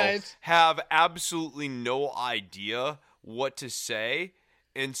you Joe guys. have absolutely no idea what to say.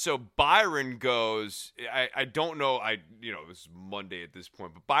 And so Byron goes, I don't know, it was Monday at this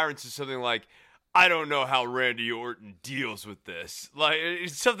point, but Byron says something like, I don't know how Randy Orton deals with this. Like,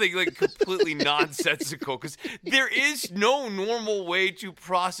 it's something like completely nonsensical because there is no normal way to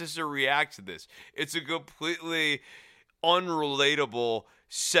process or react to this. It's a completely unrelatable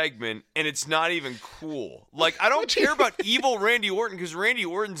segment, and it's not even cool. Like, I don't care about evil Randy Orton because Randy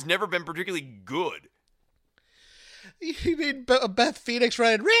Orton's never been particularly good. You mean Beth Phoenix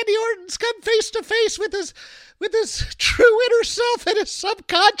running? Randy Orton's come face to face with his true inner self and his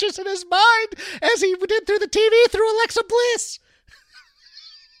subconscious and his mind as he did through the TV through Alexa Bliss.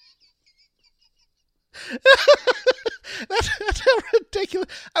 That's how ridiculous.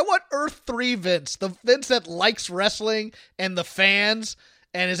 I want Earth 3 Vince, the Vince that likes wrestling and the fans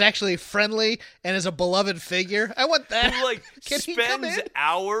and is actually friendly and is a beloved figure. I want that. Who Can he come spends in?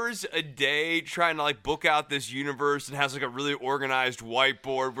 hours a day trying to book out this universe and has a really organized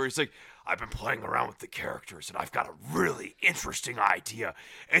whiteboard where he's like, I've been playing around with the characters and I've got a really interesting idea.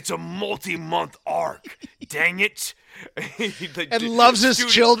 It's a multi-month arc. Dang it. And loves his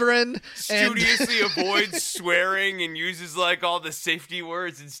children. Studiously avoids swearing and uses all the safety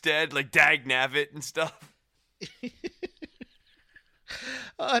words instead, like dag nabbit and stuff.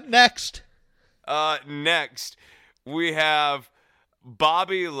 Next. Next, we have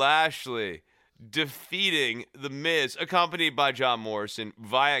Bobby Lashley defeating The Miz, accompanied by John Morrison,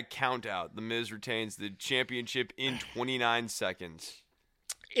 via countout. The Miz retains the championship in 29 seconds.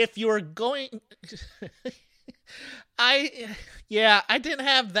 If you were going... I didn't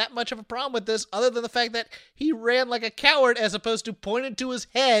have that much of a problem with this other than the fact that he ran like a coward as opposed to pointed to his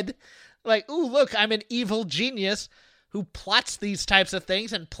head like, ooh, look, I'm an evil genius who plots these types of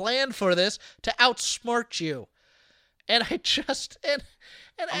things and planned for this to outsmart you. And I just... And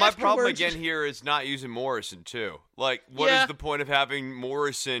my problem afterwards- again here is not using Morrison too. What Yeah. is the point of having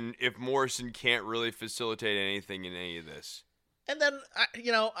Morrison if Morrison can't really facilitate anything in any of this? And then,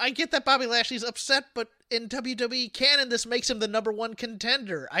 I get that Bobby Lashley's upset, but in WWE canon, this makes him the number one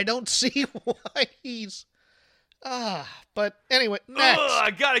contender. I don't see why he's... but anyway, next. Ugh,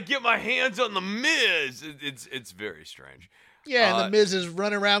 I gotta get my hands on the Miz. It's very strange. Yeah, and the Miz is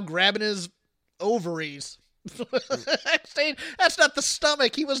running around grabbing his ovaries. That's not the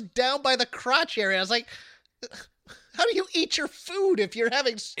stomach. He was down by the crotch area. I was like, how do you eat your food if you're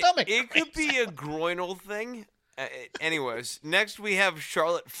having stomach It could cramps? be a groinal thing. Anyways, next we have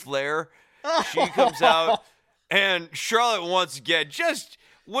Charlotte Flair. She comes out, and Charlotte once again, just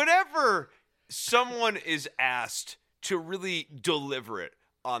whenever someone is asked to really deliver it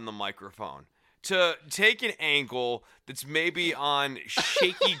on the microphone, to take an angle that's maybe on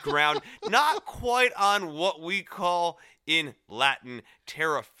shaky ground, not quite on what we call in Latin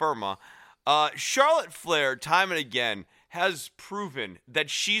terra firma, Charlotte Flair, time and again, has proven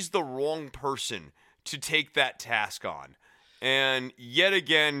that she's the wrong person to take that task on. And yet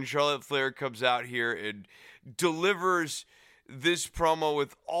again, Charlotte Flair comes out here and delivers this promo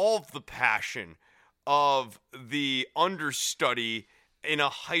with all of the passion of the understudy in a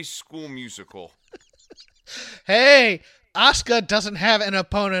high school musical. Hey, Asuka doesn't have an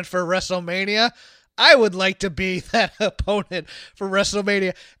opponent for WrestleMania. I would like to be that opponent for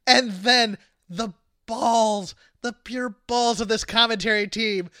WrestleMania. And then the pure balls of this commentary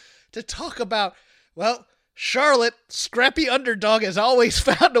team to talk about, well, Charlotte, scrappy underdog, has always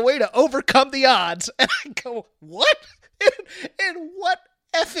found a way to overcome the odds. And I go, what? In what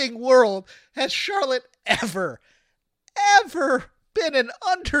effing world has Charlotte ever been an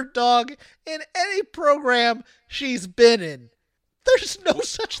underdog in any program she's been in? There's no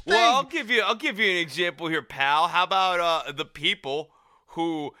such thing. Well, I'll give you an example here, pal. How about the people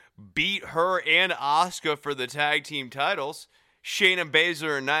who beat her and Asuka for the tag team titles? Shayna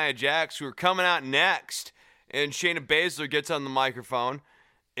Baszler and Nia Jax, who are coming out next. And Shayna Baszler gets on the microphone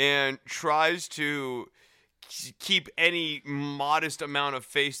and tries to keep any modest amount of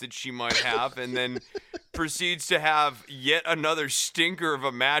face that she might have, and then proceeds to have yet another stinker of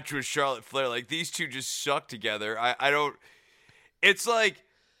a match with Charlotte Flair. Like, these two just suck together. I don't... It's like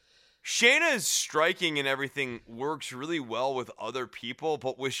Shayna's striking and everything works really well with other people,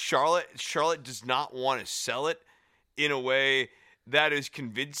 but with Charlotte does not want to sell it in a way that is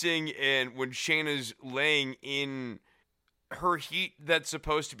convincing. And when Shayna's laying in her heat that's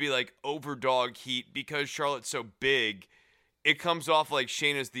supposed to be like overdog heat because Charlotte's so big, it comes off like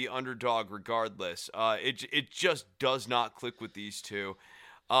Shayna's the underdog regardless. It just does not click with these two.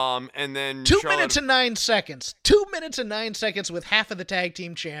 And then 2 Charlotte... minutes and 9 seconds. 2 minutes and 9 seconds with half of the tag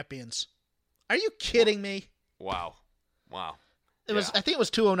team champions. Are you kidding me? Wow. It was. I think it was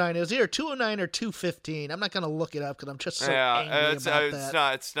 209. It was either 209 or 215. I'm not going to look it up because I'm just so angry about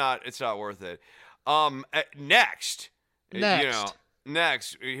that. It's not worth it. Next.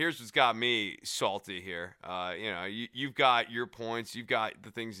 Next, here's what's got me salty here. You've got your points, you've got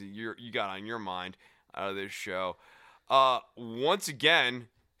the things that you got on your mind out of this show. Once again,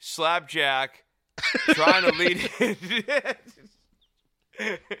 Slapjack trying to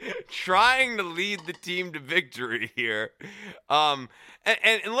lead the team to victory here. And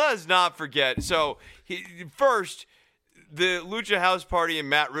let us not forget. So first, the Lucha House Party and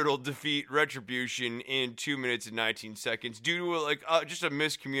Matt Riddle defeat Retribution in 2 minutes and 19 seconds due to just a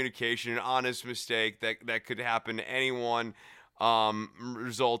miscommunication, an honest mistake that could happen to anyone,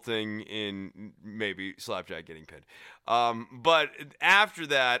 resulting in maybe Slapjack getting pinned. But after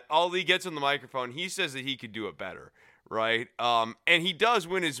that, Ali gets on the microphone. He says that he could do it better, right? And he does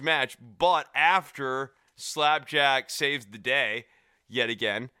win his match, but after Slapjack saves the day yet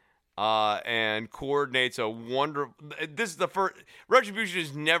again, and coordinates a wonderful. This is the first. Retribution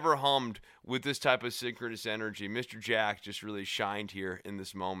has never hummed with this type of synchronous energy. Mr. Jack just really shined here in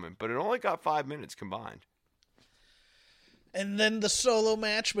this moment, but it only got 5 minutes combined. And then the solo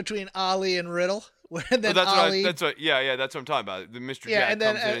match between Ali and Riddle. That's what I'm talking about. The Mr. Jack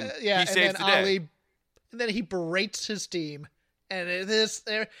comes in, he saves the day. And then he berates his team. And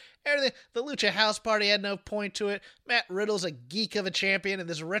everything. The Lucha House Party had no point to it. Matt Riddle's a geek of a champion, and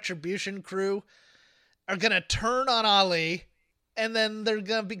this Retribution crew are going to turn on Ali, and then they're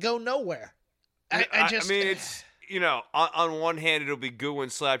going to go nowhere. It's, on one hand, it'll be good when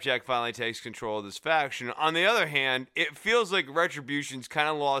Slapjack finally takes control of this faction. On the other hand, it feels like Retribution's kind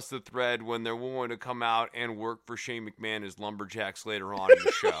of lost the thread when they're willing to come out and work for Shane McMahon as lumberjacks later on in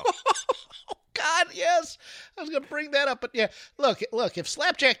the show. God, yes. I was going to bring that up, but yeah. Look, if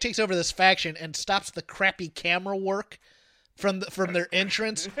Slapjack takes over this faction and stops the crappy camera work from their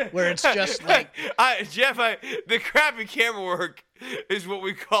entrance, where it's just like... Jeff, the crappy camera work is what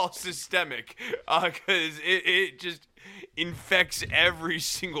we call systemic, because it just infects every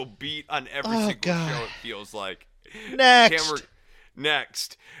single beat on every single show, it feels like.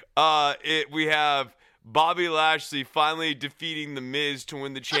 Next. We have Bobby Lashley finally defeating The Miz to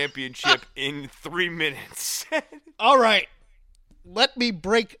win the championship in 3 minutes. All right. Let me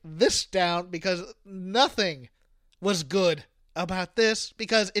break this down because nothing was good about this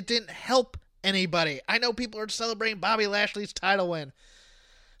because it didn't help anybody. I know people are celebrating Bobby Lashley's title win.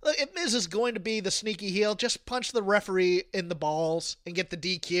 Look, if Miz is going to be the sneaky heel, just punch the referee in the balls and get the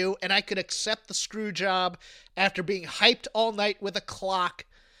DQ, and I could accept the screw job after being hyped all night with a clock.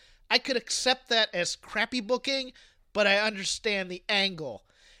 I could accept that as crappy booking, but I understand the angle.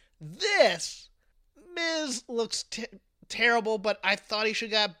 This, Miz looks terrible, but I thought he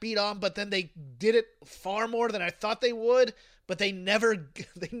should have got beat on, but then they did it far more than I thought they would, but they never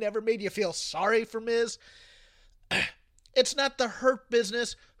made you feel sorry for Miz. It's not the Hurt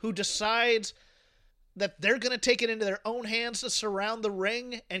Business who decides that they're going to take it into their own hands to surround the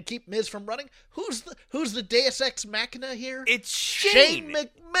ring and keep Miz from running. Who's the Deus Ex Machina here? It's Shane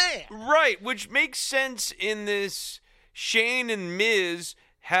McMahon. Right, which makes sense in this. Shane and Miz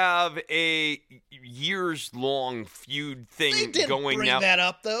have a years-long feud thing they didn't going bring now. That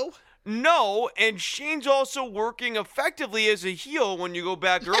up, though. No, and Shane's also working effectively as a heel when you go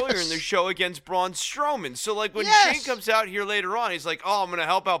back earlier in the show against Braun Strowman. So, when Shane comes out here later on, he's like, I'm going to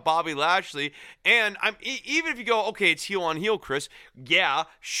help out Bobby Lashley. And even if you go, okay, it's heel on heel, Chris. Yeah,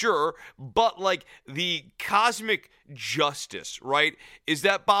 sure. But, the cosmic justice, right, is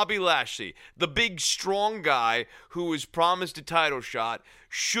that Bobby Lashley, the big, strong guy who was promised a title shot,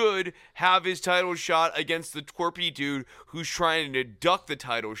 should have his title shot against the twerpy dude who's trying to duck the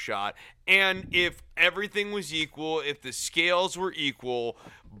title shot. And if everything was equal, if the scales were equal,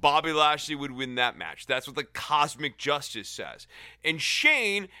 Bobby Lashley would win that match. That's what the cosmic justice says. And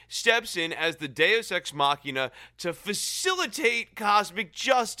Shane steps in as the Deus Ex Machina to facilitate cosmic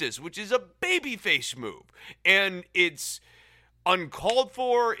justice, which is a babyface move. And it's uncalled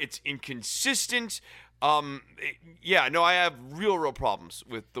for, it's inconsistent. I have real problems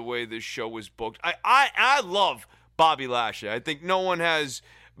with the way this show was booked. I love Bobby Lashley. I think no one has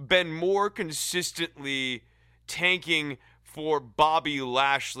been more consistently tanking for Bobby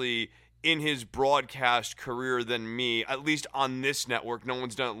Lashley in his broadcast career than me, at least on this network. No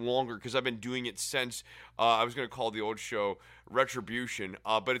one's done it longer because I've been doing it since I was going to call the old show Retribution,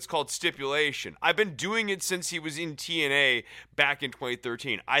 but it's called Stipulation. I've been doing it since he was in TNA back in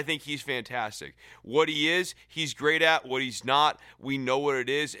 2013. I think he's fantastic. What he is, he's great at. What he's not, we know what it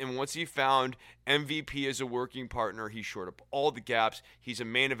is. And once he found MVP as a working partner, he shored up all the gaps. He's a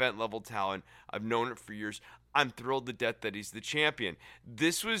main event level talent. I've known it for years. I'm thrilled to death that he's the champion.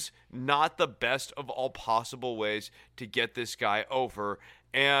 This was not the best of all possible ways to get this guy over,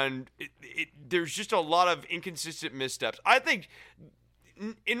 and there's just a lot of inconsistent missteps. I think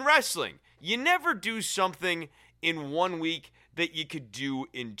in wrestling, you never do something in 1 week that you could do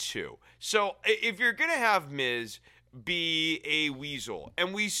in 2. So if you're going to have Miz be a weasel,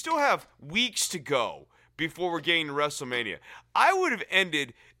 and we still have weeks to go before we're getting to WrestleMania, I would have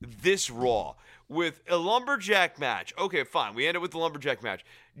ended this Raw with a lumberjack match. Okay, fine. We ended with the lumberjack match.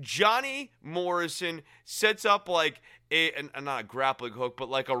 Johnny Morrison sets up like not a grappling hook, but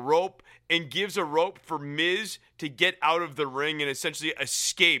like a rope, and gives a rope for Miz to get out of the ring and essentially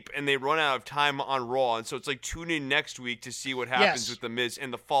escape, and they run out of time on Raw. And so it's like, tune in next week to see what happens with the Miz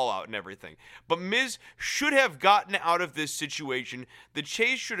and the fallout and everything. But Miz should have gotten out of this situation. The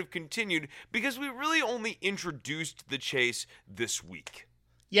chase should have continued, because we really only introduced the chase this week.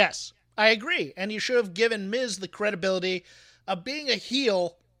 Yes, I agree. And you should have given Miz the credibility of being a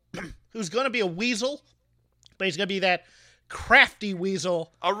heel who's going to be a weasel, but he's going to be that crafty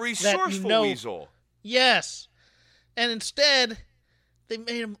weasel. A resourceful weasel. Yes. And instead, they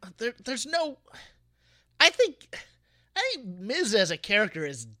made him... There's no... I think Miz as a character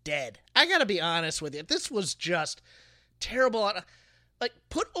is dead. I got to be honest with you. This was just terrible. Like,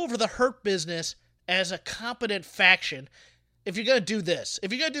 put over the Hurt Business as a competent faction. If you're going to do this,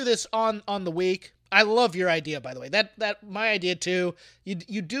 on the week, I love your idea, by the way. That my idea too.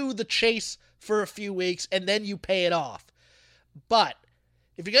 You do the chase for a few weeks and then you pay it off. But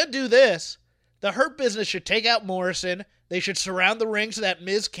if you're going to do this, the Hurt Business should take out Morrison. They should surround the ring so that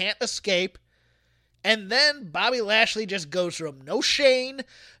Miz can't escape. And then Bobby Lashley just goes through him. No Shane,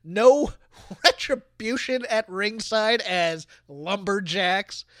 no Retribution at ringside as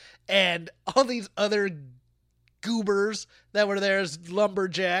lumberjacks, and all these other goobers that were there as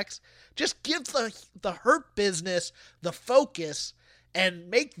lumberjacks. Just give the Hurt Business the focus and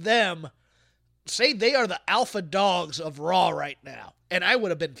make them say they are the alpha dogs of Raw right now. And I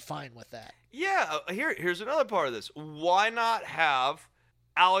would have been fine with that. Yeah, here's another part of this. Why not have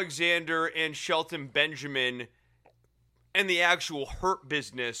Alexander and Shelton Benjamin and the actual Hurt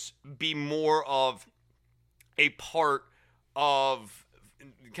Business be more of a part of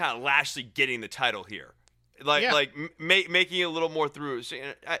kind of Lashley getting the title here? Making it a little more through.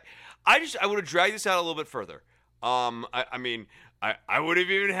 I would have dragged this out a little bit further. I mean, I would have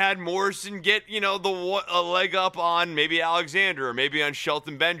even had Morrison get, a leg up on maybe Alexander, or maybe on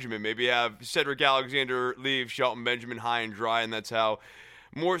Shelton Benjamin. Maybe have Cedric Alexander leave Shelton Benjamin high and dry, and that's how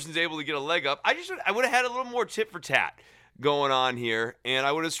Morrison's able to get a leg up. I would have had a little more tit for tat going on here, and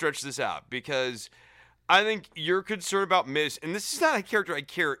I would have stretched this out, because I think you're concerned about Miz, and this is not a character I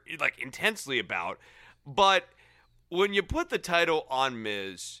care intensely about, but when you put the title on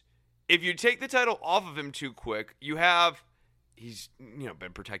Miz, if you take the title off of him too quick, he's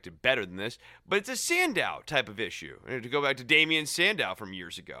been protected better than this, but it's a Sandow type of issue. And to go back to Damian Sandow from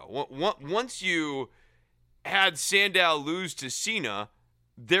years ago, once you had Sandow lose to Cena,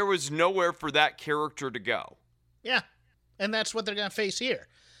 there was nowhere for that character to go. Yeah, and that's what they're going to face here.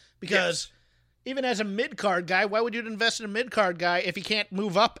 Because even as a mid-card guy, why would you invest in a mid-card guy if he can't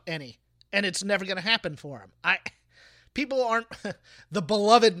move up any? And it's never going to happen for him. People aren't... the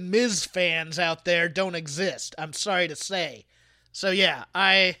beloved Miz fans out there don't exist, I'm sorry to say. So yeah,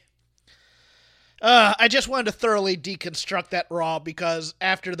 I just wanted to thoroughly deconstruct that Raw, because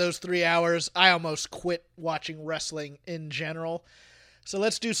after those 3 hours, I almost quit watching wrestling in general. So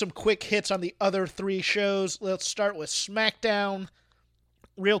let's do some quick hits on the other 3 shows. Let's start with SmackDown.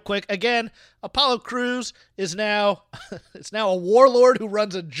 Real quick, again, Apollo Crews is now a warlord who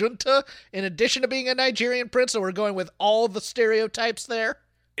runs a junta in addition to being a Nigerian prince, so we're going with all the stereotypes there.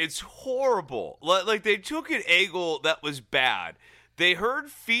 It's horrible. Like, they took an angle that was bad. They heard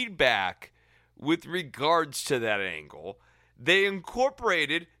feedback with regards to that angle. They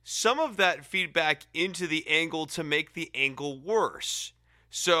incorporated some of that feedback into the angle to make the angle worse.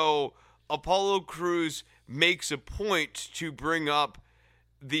 So Apollo Crews makes a point to bring up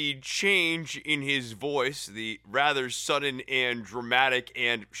the change in his voice, the rather sudden and dramatic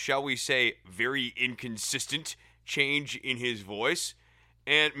and, shall we say, very inconsistent change in his voice,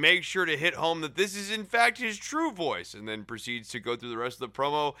 and make sure to hit home that this is in fact his true voice, and then proceeds to go through the rest of the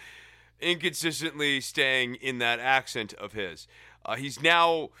promo, inconsistently staying in that accent of his. He's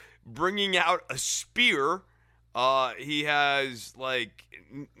now bringing out a spear. He has like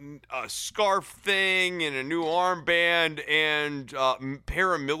a scarf thing and a new armband and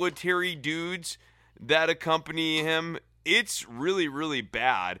paramilitary dudes that accompany him. It's really, really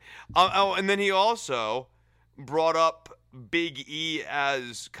bad. And then he also brought up Big E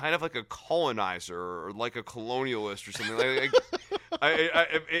as kind of like a colonizer or like a colonialist or something.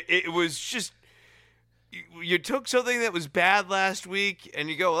 It was just you took something that was bad last week and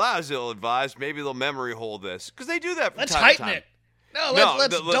you go, well, that was ill-advised. Maybe they'll memory hold this because they do that from Let's time heighten to time. it. No,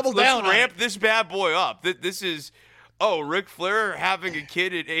 let's double down. Let's ramp this bad boy up. This is. Oh, Ric Flair having a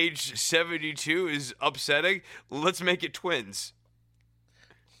kid at age 72 is upsetting. Let's make it twins.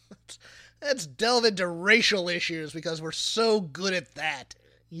 Let's delve into racial issues because we're so good at that.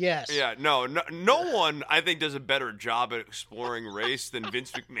 Yes. Yeah, no one, I think, does a better job at exploring race than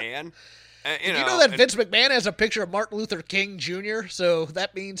Vince McMahon. You know that Vince McMahon has a picture of Martin Luther King Jr., so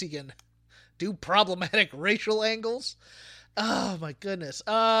that means he can do problematic racial angles? Oh, my goodness.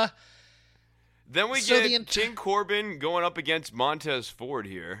 Then we get King Corbin going up against Montez Ford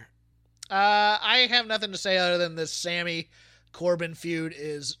here. I have nothing to say other than this Sammy Corbin feud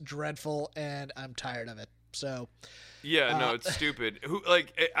is dreadful, and I'm tired of it. So, yeah, no, it's stupid.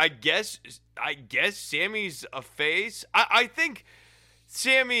 I guess Sammy's a face. I think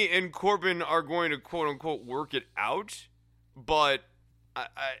Sammy and Corbin are going to quote unquote work it out, but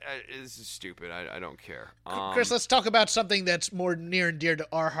this is stupid. I don't care. Chris, let's talk about something that's more near and dear to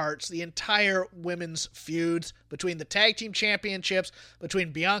our hearts. The entire women's feuds between the tag team championships,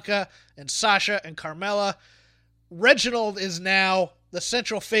 between Bianca and Sasha and Carmella. Reginald is now the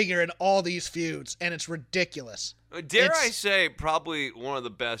central figure in all these feuds, and it's ridiculous. Dare I say, probably one of the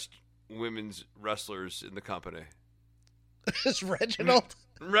best women's wrestlers in the company. Is Reginald?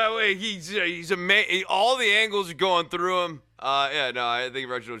 Right, he's amazing. All the angles are going through him. I think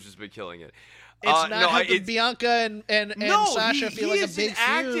Reginald's just been killing it. It's not having Bianca and Sasha feel like a big feud. He is an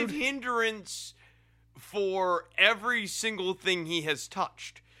active hindrance for every single thing he has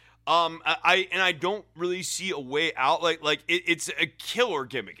touched. I don't really see a way out. It's a killer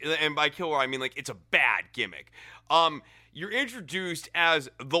gimmick, and by killer I mean like it's a bad gimmick. You're introduced as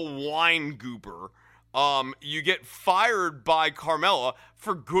the wine goober. You get fired by Carmella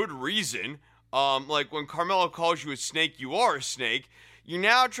for good reason. Like when Carmella calls you a snake, you are a snake. You're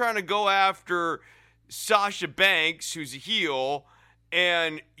now trying to go after Sasha Banks, who's a heel,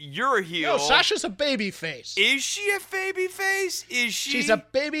 and you're a heel. No, Sasha's a baby face. Is she a baby face? Is she? She's a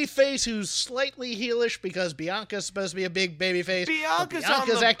baby face who's slightly heelish because Bianca's supposed to be a big baby face.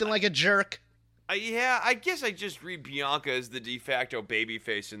 Bianca's acting like a jerk. Yeah, I guess I just read Bianca as the de facto baby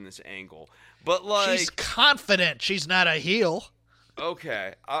face in this angle. But she's confident she's not a heel.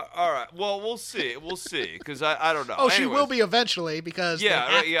 Okay, all right. Well, we'll see. Because I don't know. Oh, anyways, she will be eventually because we're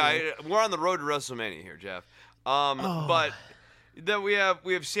on the road to WrestleMania here, Jeff. But then we have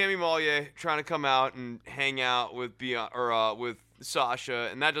Sami Malye trying to come out and hang out with with Sasha,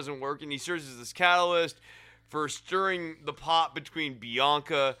 and that doesn't work. And he serves as this catalyst for stirring the pot between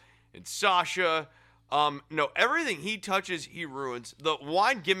Bianca and Sasha. No, everything he touches, he ruins. The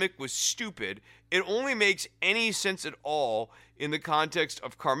wine gimmick was stupid. It only makes any sense at all in the context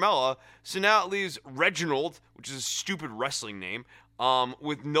of Carmella. So now it leaves Reginald, which is a stupid wrestling name,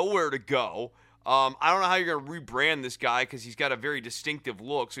 with nowhere to go. I don't know how you're going to rebrand this guy because he's got a very distinctive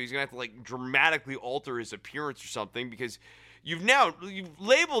look. So he's going to have to dramatically alter his appearance or something because you've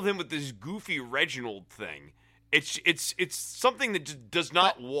labeled him with this goofy Reginald thing. It's something that just does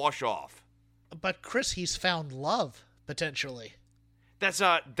not wash off. But Chris, he's found love potentially. That's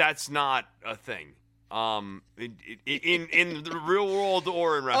not a thing. In the real world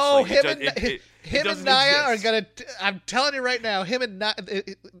or in wrestling. Oh, him and Nia are gonna. I'm telling you right now, him and Nia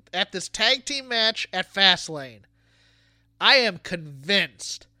at this tag team match at Fastlane. I am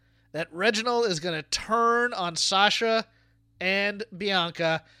convinced that Reginald is gonna turn on Sasha and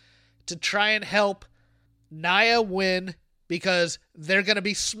Bianca to try and help Nia win because they're gonna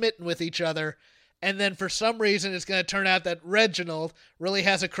be smitten with each other. And then for some reason, it's going to turn out that Reginald really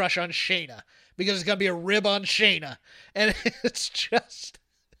has a crush on Shayna because it's going to be a rib on Shayna. And it's just...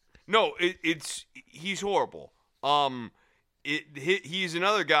 No, he's horrible. He's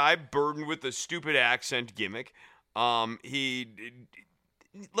another guy burdened with a stupid accent gimmick. Look,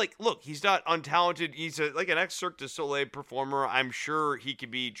 he's not untalented. He's like an ex-Cirque du Soleil performer. I'm sure he could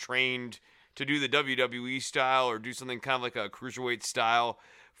be trained to do the WWE style or do something kind of like a cruiserweight style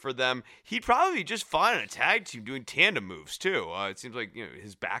for them. He'd probably be just fine in a tag team doing tandem moves too. It seems like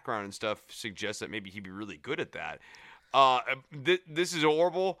his background and stuff suggests that maybe he'd be really good at that. This is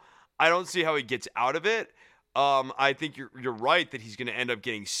horrible. I don't see how he gets out of it. I think you're right that he's going to end up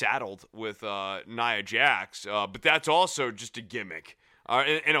getting saddled with Nia Jax, but that's also just a gimmick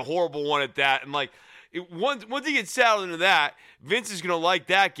and a horrible one at that. And once he gets saddled into that, Vince is going to like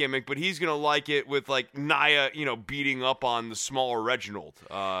that gimmick, but he's going to like it with Nia, beating up on the smaller Reginald.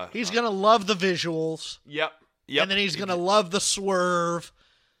 He's going to love the visuals. Yep. Yep. And then he's going to love the swerve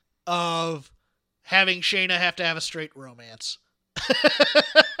of having Shayna have to have a straight romance.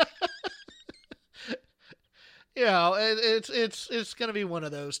 It's going to be one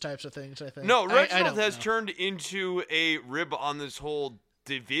of those types of things, I think. No, I Reginald don't has know. turned into a rib on this whole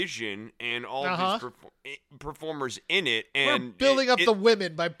division and all of these performers in it. And We're building up the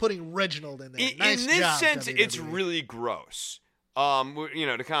women by putting Reginald in there. Nice in this job, sense, WWE. it's really gross.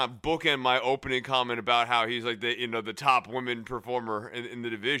 To kind of bookend my opening comment about how he's like the top women performer in the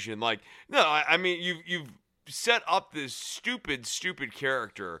division. Like, no, I mean you've set up this stupid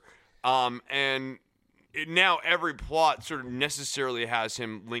character, and now every plot sort of necessarily has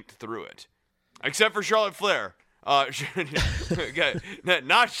him linked through it, except for Charlotte Flair. Okay,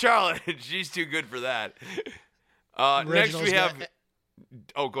 not Charlotte. She's too good for that. Next we have.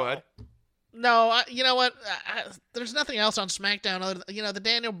 Oh, go ahead. No, you know what? There's nothing else on SmackDown. Other than, the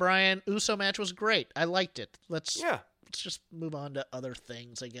Daniel Bryan Uso match was great. I liked it. Let's just move on to other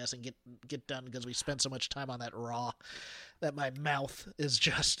things, I guess, and get done because we spent so much time on that Raw that my mouth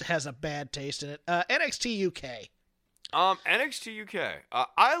has a bad taste in it. NXT UK. NXT UK.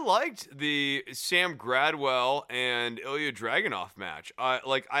 I liked the Sam Gradwell and Ilya Dragunov match. I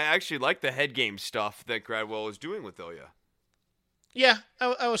actually liked the head game stuff that Gradwell was doing with Ilya. Yeah,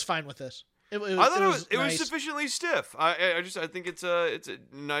 I was fine with this. I thought it was nice. Sufficiently stiff. I think it's a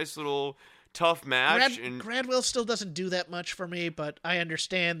nice little tough match. Gradwell still doesn't do that much for me, but I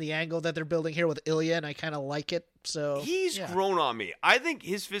understand the angle that they're building here with Ilya, and I kind of like it. So he's grown on me. I think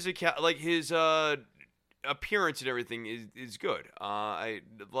his physical, his appearance and everything is good.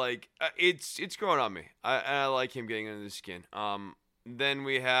 It's grown on me. I like him getting under the skin. Then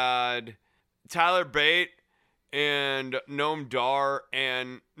we had Tyler Bate and Noam Dar,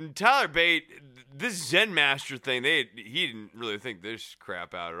 and Tyler Bate, this Zen Master thing, he didn't really think this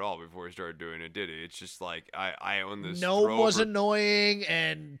crap out at all before he started doing it, did he? It's just like, I own this. Noam was annoying,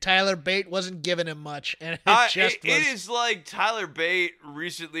 and Tyler Bate wasn't giving him much, and it is like Tyler Bate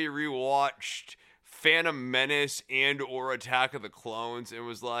recently rewatched Phantom Menace and or Attack of the Clones and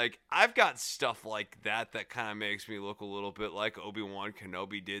was like, I've got stuff like that kind of makes me look a little bit like Obi-Wan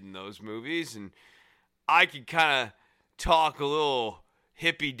Kenobi did in those movies, and I could kind of talk a little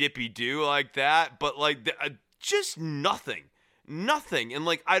hippy-dippy-do like that, but just nothing. And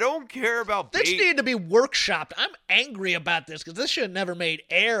I don't care about This Bate. needed to be workshopped. I'm angry about this because this should have never made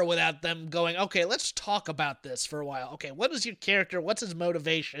air without them going, okay, let's talk about this for a while. Okay, what is your character? What's his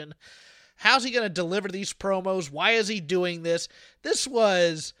motivation? How's he going to deliver these promos? Why is he doing this? This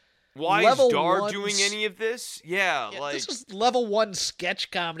was... Why is Dar doing any of this? Yeah, this is level 1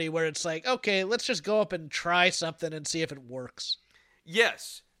 sketch comedy where it's like, okay, let's just go up and try something and see if it works.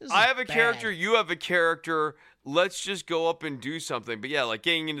 Yes. I have a character, you have a character, let's just go up and do something. But yeah,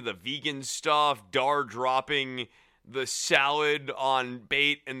 getting into the vegan stuff, Dar dropping the salad on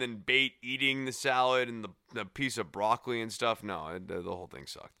Bate and then Bate eating the salad and the piece of broccoli and stuff. No, the whole thing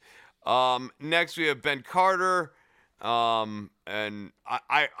sucked. Next we have Ben Carter. And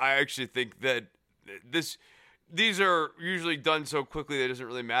I actually think that these are usually done so quickly that it doesn't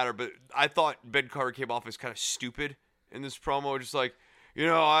really matter, but I thought Ben Carter came off as kind of stupid in this promo, just like,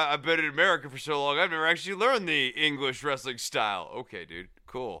 I've been in America for so long, I've never actually learned the English wrestling style. Okay, dude,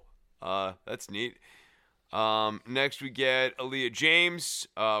 cool. That's neat. Next we get Aaliyah James.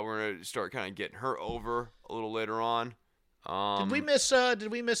 We're going to start kind of getting her over a little later on. Did we miss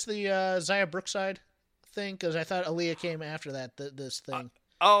the Zaya Brookside thing? Because I thought Aaliyah came after that, this thing.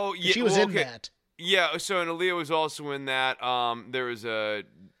 Yeah. She was in that. Yeah, so and Aaliyah was also in that. There was a...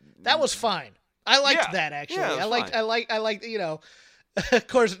 That was fine. I liked that, actually. Yeah, I liked, of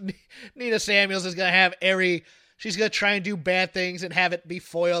course, Nina Samuels is going to have she's going to try and do bad things and have it be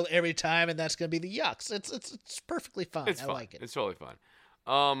foiled every time, and that's going to be the yucks. It's perfectly fine. It's fine. Like it. It's totally fine.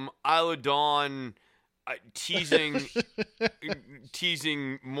 Isla Dawn...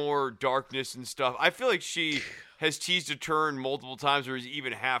 teasing more darkness and stuff. I feel like she has teased a turn multiple times or has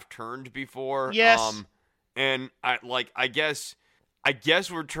even half turned before. Yes. And I guess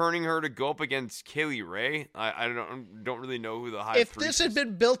we're turning her to go up against Kaylee Ray. I don't really know who the high If priest this had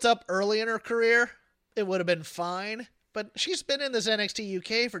been built up early in her career, it would have been fine. But she's been in this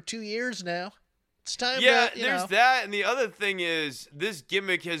NXT UK for 2 years now. It's time. There's that, and the other thing is this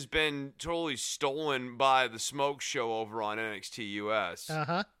gimmick has been totally stolen by the Smoke Show over on NXT US.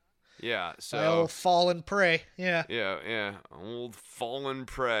 Yeah, so old fallen prey. Yeah. Yeah, old fallen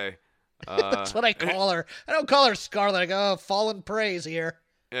prey. That's what I call her. I don't call her Scarlet. I go, fallen prey's here.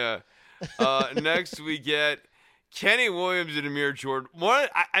 Yeah. Next we get Kenny Williams and Amir Jordan.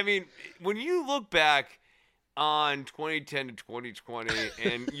 I mean, when you look back on 2010 to 2020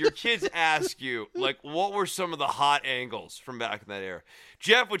 and your kids ask you, like, what were some of the hot angles from back in that era?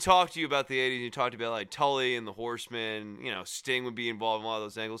 Jeff would talk to you about the 80s. You talked about, like, Tully and the Horsemen. You know, Sting would be involved in a lot of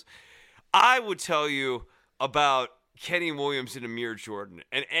those angles. I would tell you about Kenny Williams and Amir Jordan,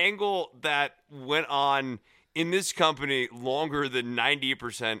 an angle that went on in this company longer than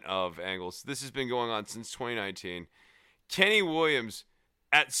 90% of angles. This has been going on since 2019. Kenny Williams,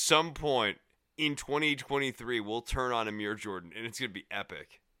 at some point in 2023, will turn on Amir Jordan, and it's going to be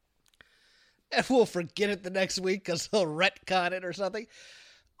epic. And we'll forget it the next week because he'll retcon it or something.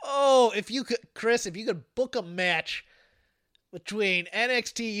 Oh, if you could, Chris, if you could book a match between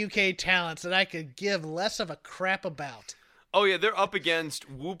NXT UK talents that I could give less of a crap about. Oh, yeah, they're up against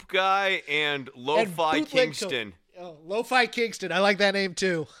Whoop Guy and Lo-Fi Kingston. Lo-Fi Kingston. I like that name,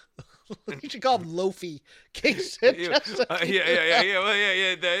 too. You should call him Lofi Kingston. Yeah.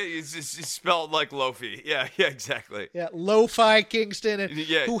 It's spelled like Lofi. Yeah, exactly. Yeah, Lo-Fi Kingston, and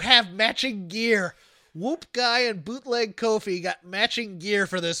Yeah. who have matching gear. Whoop Guy and Bootleg Kofi got matching gear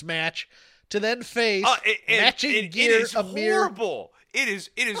for this match to then face matching gear. It is horrible. It is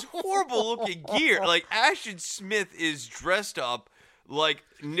horrible looking gear. Like, Ashton Smith is dressed up like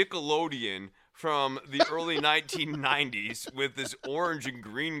Nickelodeon from the early 1990s with this orange and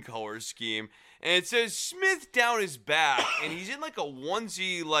green color scheme. And it says Smith down his back, and he's in like a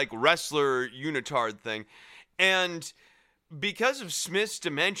onesie, like wrestler unitard thing. And because of Smith's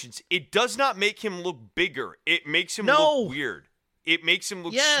dimensions, it does not make him look bigger. It makes him look weird. It makes him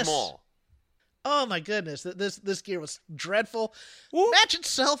look small. Oh my goodness, this gear was dreadful. Whoop. Match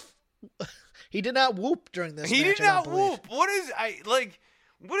itself, he did not whoop during this match. He did not whoop. What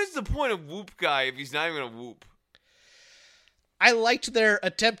is the point of Whoop Guy if he's not even gonna whoop? I liked their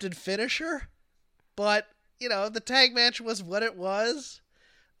attempted finisher, but, you know, the tag match was what it was.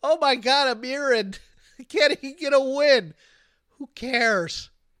 Oh my God, Amir and Kenny get a win. Who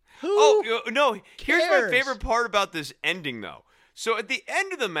cares? Here's my cares? favorite part about this ending, though. So at the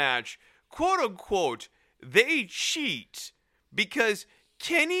end of the match, quote unquote, they cheat because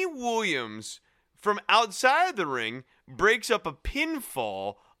Kenny Williams from outside the ring breaks up a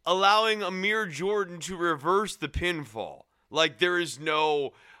pinfall, allowing Amir Jordan to reverse the pinfall. Like, there is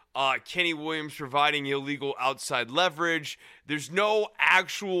no Kenny Williams providing illegal outside leverage. There's no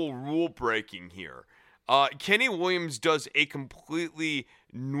actual rule breaking here. Kenny Williams does a completely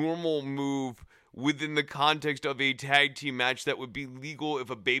normal move within the context of a tag team match that would be legal if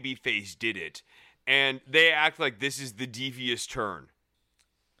a babyface did it. And they act like this is the devious turn.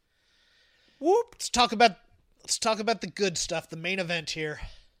 Whoop. Let's talk about the good stuff, the main event here.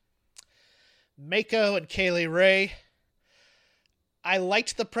 Mako and Kaylee Ray. I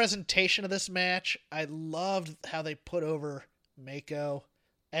liked the presentation of this match. I loved how they put over Mako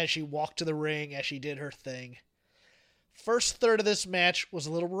as she walked to the ring, as she did her thing. First third of this match was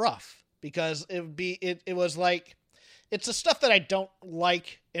a little rough because it was like, it's the stuff that I don't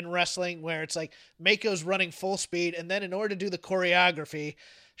like in wrestling where it's like Mako's running full speed, and then in order to do the choreography,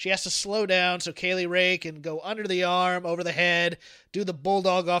 she has to slow down so Kaylee Ray can go under the arm, over the head, do the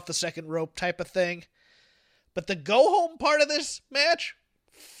bulldog off the second rope type of thing. But the go-home part of this match,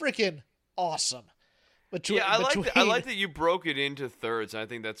 freaking awesome. I like that you broke it into thirds. I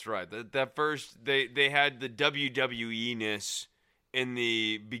think that's right. That first, they had the WWE-ness in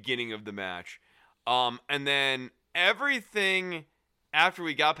the beginning of the match. And then everything after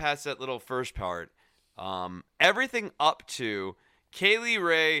we got past that little first part, everything up to Kaylee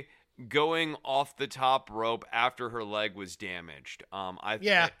Ray going off the top rope after her leg was damaged.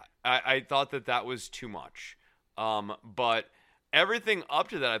 I thought that was too much. But everything up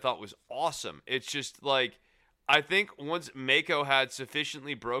to that I thought was awesome. It's just like, I think once Mako had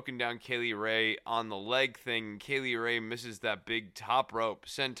sufficiently broken down Kaylee Ray on the leg thing, Kaylee Ray misses that big top rope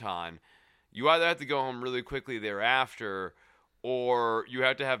senton, you either have to go home really quickly thereafter, or you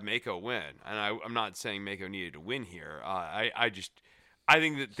have to have Mako win. And I'm not saying Mako needed to win here. I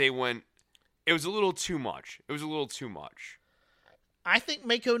think that it was a little too much. I think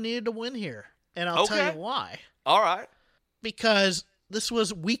Mako needed to win here, and I'll tell you why. All right. Because this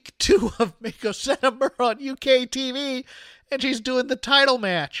was week 2 of Mako Senamura on UK TV, and she's doing the title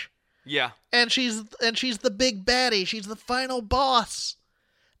match. Yeah. And she's the big baddie. She's the final boss.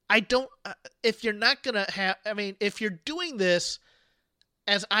 If you're not going to have, if you're doing this,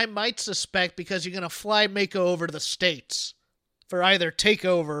 as I might suspect, because you're going to fly Mako over to the States for either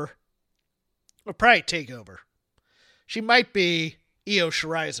TakeOver or probably TakeOver, she might be Io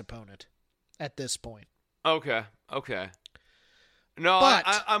Shirai's opponent at this point. Okay. No, but,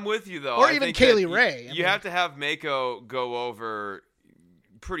 I'm with you, though. Or I even think Kaylee Ray. You have to have Mako go over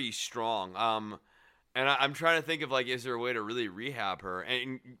pretty strong. And I'm trying to think of, like, is there a way to really rehab her?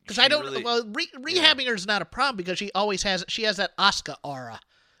 And Because I don't. Well, rehabbing her is not a problem because she has that Asuka aura,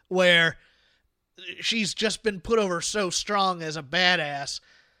 where she's just been put over so strong as a badass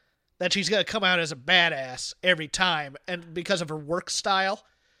that she's gonna come out as a badass every time, and because of her work style,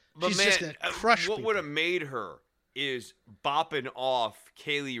 she's just gonna crush what people. would have made her is bopping off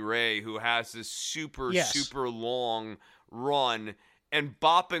Kaylee Ray, who has this super long run, and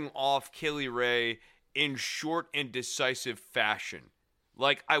bopping off Kaylee Ray in short and decisive fashion.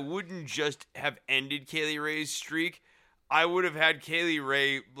 Like, I wouldn't just have ended Kaylee Ray's streak. I would have had Kaylee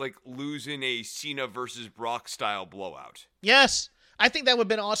Ray, like, losing a Cena versus Brock style blowout. Yes, I think that would have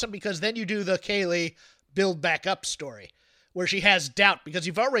been awesome because then you do the Kaylee build back up story where she has doubt because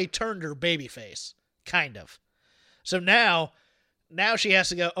you've already turned her babyface, kind of. So now she has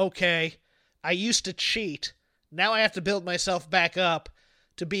to go, okay, I used to cheat. Now I have to build myself back up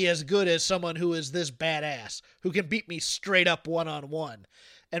to be as good as someone who is this badass, who can beat me straight up one-on-one.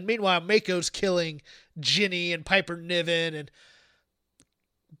 And meanwhile, Mako's killing Ginny and Piper Niven and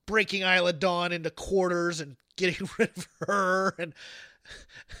breaking Isla Dawn into quarters and getting rid of her and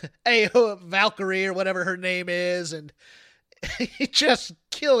Valkyrie or whatever her name is, and just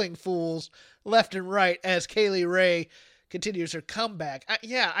killing fools left and right as Kaylee Ray continues her comeback.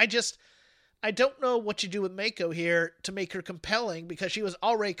 I don't know what you do with Mako here to make her compelling because she was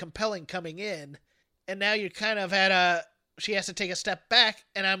already compelling coming in, and now you're kind of she has to take a step back,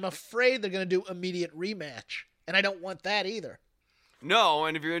 and I'm afraid they're going to do immediate rematch, and I don't want that either. No,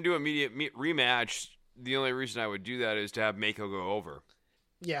 and if you're going to do immediate rematch, the only reason I would do that is to have Mako go over.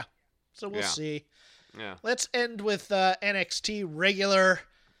 Yeah, so we'll see. Yeah. Let's end with NXT regular.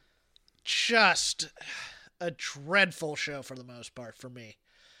 Just a dreadful show for the most part for me.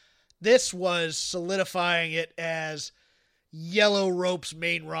 This was solidifying it as Yellow Rope's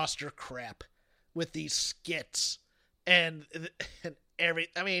main roster crap with these skits and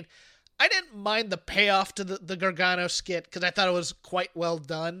I mean, I didn't mind the payoff to the Gargano skit because I thought it was quite well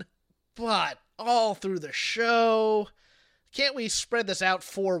done, but all through the show, can't we spread this out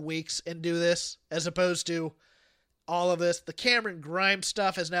 4 weeks and do this as opposed to all of this? The Cameron Grimes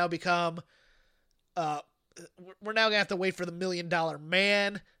stuff has now become, we're now going to have to wait for the $1 Million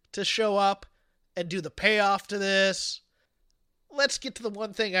Man to show up and do the payoff to this. Let's get to the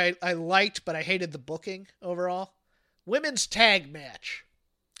one thing I liked, but I hated the booking overall. Women's tag match.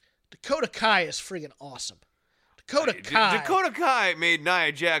 Dakota Kai is friggin' awesome. Dakota Kai made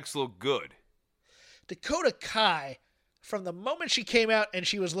Nia Jax look good. Dakota Kai, from the moment she came out and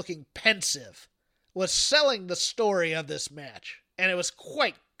she was looking pensive, was selling the story of this match. And it was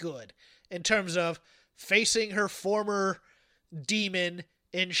quite good in terms of facing her former demon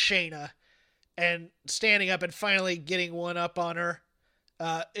in Shayna and standing up and finally getting one up on her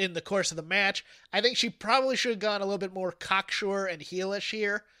in the course of the match. I think she probably should have gone a little bit more cocksure and heelish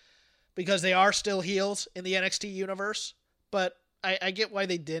here because they are still heels in the NXT universe, but I get why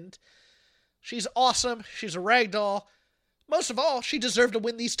they didn't. She's awesome. She's a ragdoll. Most of all, she deserved to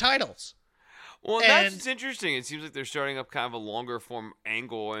win these titles. Well, that's interesting. It seems like they're starting up kind of a longer form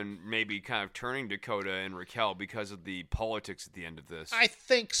angle and maybe kind of turning Dakota and Raquel because of the politics at the end of this. I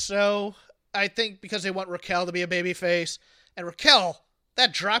think so. I think because they want Raquel to be a babyface. And Raquel,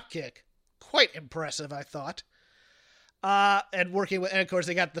 that dropkick, quite impressive, I thought. And of course,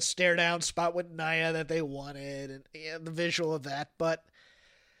 they got the stare down spot with Nia that they wanted and the visual of that. But,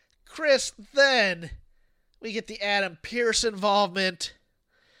 Chris, then we get the Adam Pearce involvement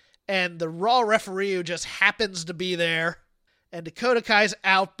and the Raw referee who just happens to be there. And Dakota Kai's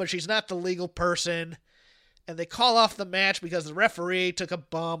out, but she's not the legal person. And they call off the match because the referee took a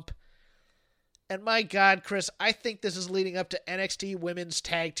bump. And my God, Chris, I think this is leading up to NXT Women's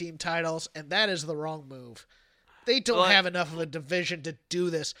Tag Team titles, and that is the wrong move. They don't have enough of a division to do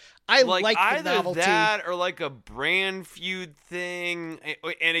this. I like the novelty. Either that or like a brand feud thing,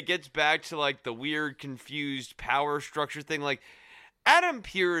 and it gets back to like the weird, confused power structure thing. Like, Adam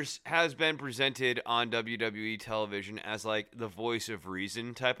Pearce has been presented on WWE television as like the voice of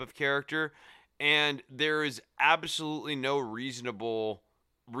reason type of character, and there is absolutely no reasonable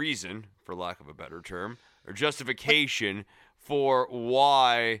reason, for lack of a better term, or justification for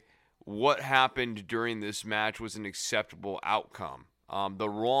why what happened during this match was an acceptable outcome. The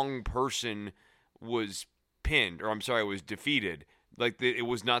wrong person was was defeated. Like, it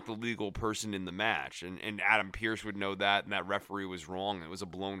was not the legal person in the match. And Adam Pearce would know that, and that referee was wrong. It was a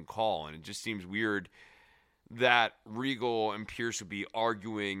blown call, and it just seems weird that Regal and Pearce would be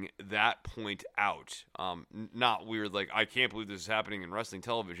arguing that point out. Not weird, like, I can't believe this is happening in wrestling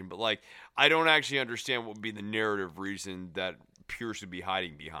television, but, like, I don't actually understand what would be the narrative reason that Pearce would be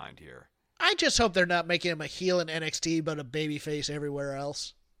hiding behind here. I just hope they're not making him a heel in NXT, but a babyface everywhere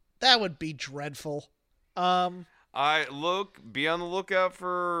else. That would be dreadful. Be on the lookout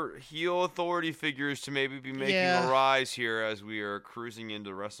for heel authority figures to maybe be making a rise here as we are cruising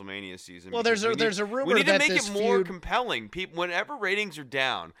into WrestleMania season. Well, there's a rumor we need to that make this it more feud... compelling. People, whenever ratings are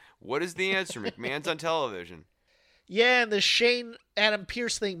down, what is the answer? McMahon's on television. Yeah, and the Shane Adam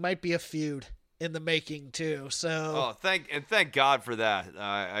Pearce thing might be a feud in the making too. So thank God for that.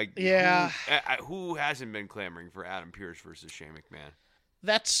 Who hasn't been clamoring for Adam Pearce versus Shane McMahon?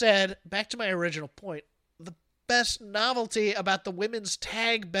 That said, back to my original point. The best novelty about the women's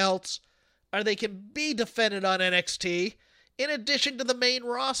tag belts are they can be defended on NXT in addition to the main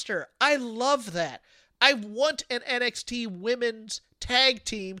roster. I love that. I want an NXT women's tag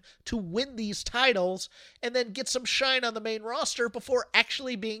team to win these titles and then get some shine on the main roster before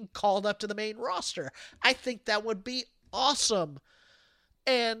actually being called up to the main roster. I think that would be awesome.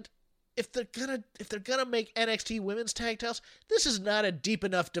 And if they're gonna make NXT women's tag titles, this is not a deep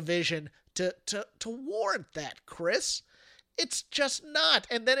enough division to warrant that, Chris. It's just not.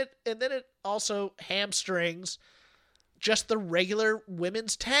 And then it also hamstrings just the regular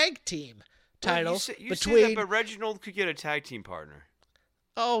women's tag team titles. You say that, but Reginald could get a tag team partner.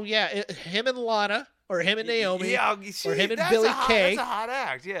 Oh yeah, him and Lana, or him and Naomi, or him and that's Billy Kay. That's a hot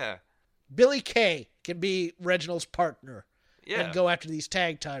act, yeah. Billy Kay can be Reginald's partner. Yeah. And go after these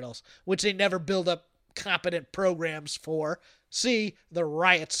tag titles, which they never build up competent programs for. See the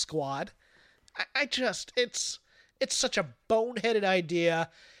Riot Squad. It's such a boneheaded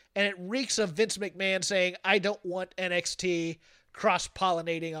idea, and it reeks of Vince McMahon saying, I don't want NXT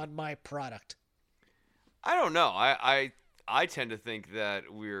cross-pollinating on my product. I don't know. I tend to think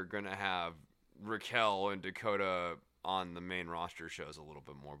that we're going to have Raquel and Dakota on the main roster shows a little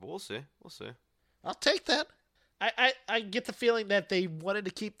bit more, but we'll see. I'll take that. I get the feeling that they wanted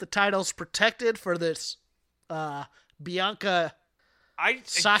to keep the titles protected for this Bianca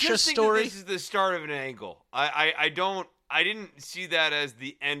Sasha just think story. That this is the start of an angle. I didn't see that as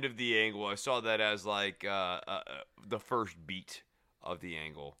the end of the angle. I saw that as like the first beat of the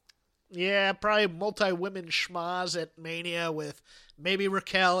angle. Yeah, probably multi-women schmaz at Mania with maybe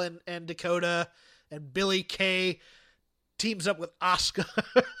Raquel and Dakota, and Billy Kay teams up with Asuka.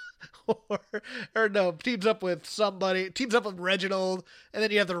 teams up with somebody, teams up with Reginald, and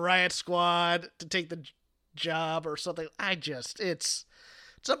then you have the Riot Squad to take the job or something. It's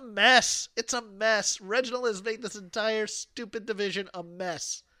a mess. It's a mess. Reginald has made this entire stupid division a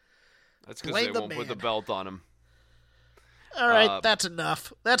mess. That's because they won't put the belt on him. All right, that's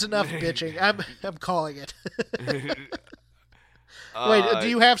enough. That's enough bitching. I'm calling it. Wait, do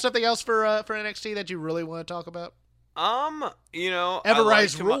you have something else for NXT that you really want to talk about?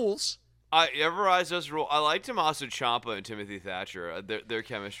 Everrise rules. Everrise does rule. I like Tommaso Ciampa and Timothy Thatcher. Their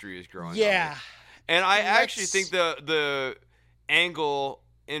chemistry is growing. Yeah, and I actually think the angle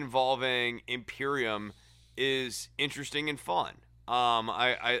involving Imperium is interesting and fun.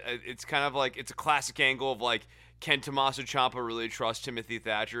 It's kind of like it's a classic angle of like, can Tommaso Ciampa really trust Timothy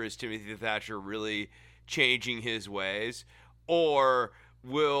Thatcher? Is Timothy Thatcher really changing his ways, or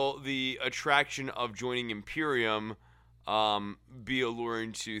will the attraction of joining Imperium be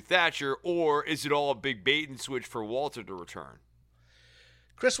alluring to Thatcher, or is it all a big bait and switch for Walter to return?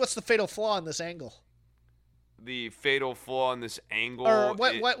 Chris, what's the fatal flaw in this angle? The fatal flaw in this angle? Or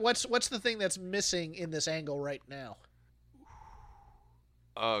what's the thing that's missing in this angle right now?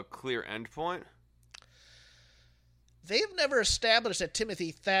 A clear endpoint? They have never established that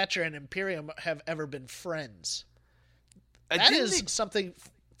Timothy Thatcher and Imperium have ever been friends. That is something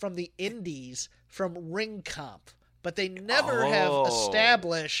from the indies, from Ring Comp. But they never have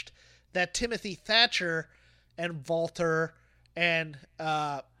established that Timothy Thatcher and Walter and...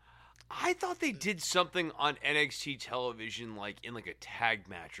 I thought they did something on NXT television, like in like a tag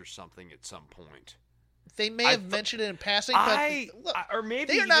match or something at some point. They may have mentioned it in passing, but look, or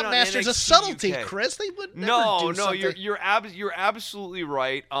maybe they are not masters of subtlety, UK. Chris. They would never do something. You're absolutely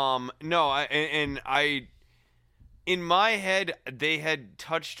right. In my head, they had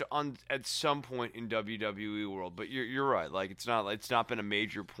touched on at some point in WWE world, but you're right. Like it's not been a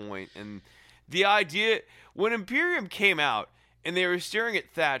major point. And the idea when Imperium came out and they were staring at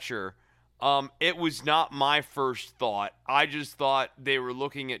Thatcher, it was not my first thought. I just thought they were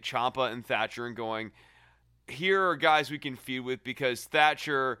looking at Ciampa and Thatcher and going, here are guys we can feud with, because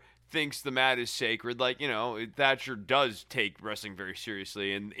Thatcher thinks the mat is sacred. Like, Thatcher does take wrestling very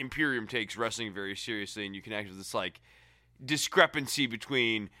seriously, and Imperium takes wrestling very seriously, and you can actually this like discrepancy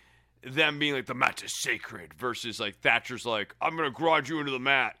between them being like the mat is sacred versus like Thatcher's like, I'm gonna grind you into the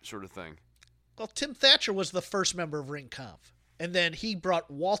mat sort of thing. Well, Tim Thatcher was the first member of Ring Conf, and then he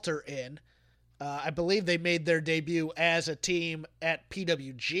brought Walter in I believe they made their debut as a team at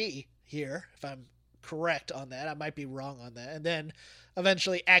PWG here, if I'm correct on that. I might be wrong on that. And then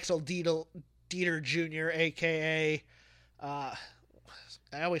eventually Axel Dieter Jr., a.k.a.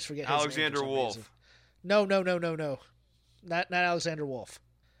 I always forget his Alexander name. Wolf. No. Not Alexander Wolf.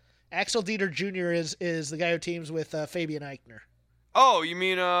 Axel Dieter Jr. is the guy who teams with Fabian Eichner. Oh, you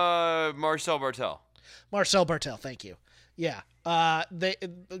mean Marcel Bartel? Marcel Bartel, thank you. Yeah. They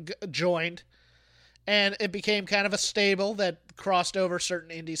joined, and it became kind of a stable that crossed over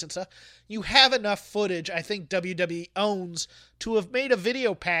certain indies and stuff. You have enough footage, I think WWE owns, to have made a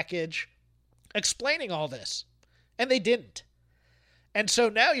video package explaining all this. And they didn't. And so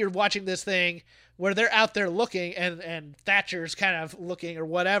now you're watching this thing where they're out there looking, and Thatcher's kind of looking or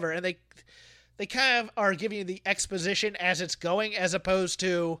whatever, and they kind of are giving you the exposition as it's going, as opposed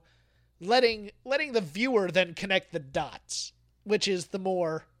to letting the viewer then connect the dots, which is the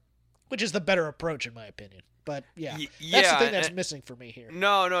better approach in my opinion. But yeah, that's the thing that's missing for me here.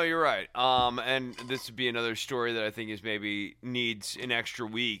 No, you're right. And this would be another story that I think is maybe needs an extra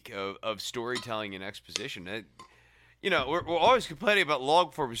week of storytelling and exposition. We're always complaining about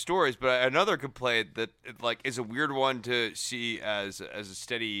long form stories, but another complaint that is a weird one to see as a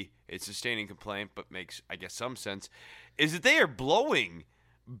steady, sustaining complaint, but makes, I guess, some sense, is that they are blowing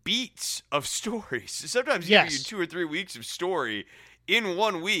beats of stories. Sometimes giving you 2 or 3 weeks of story in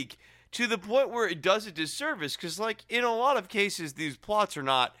 1 week, to the point where it does a disservice, because in a lot of cases these plots are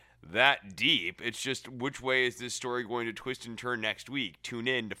not that deep. It's just, which way is this story going to twist and turn next week? Tune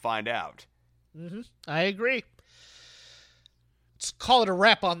in to find out. I agree. Let's call it a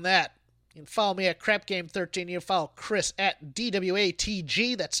wrap on that. You can follow me at CrapGame13. You can follow Chris at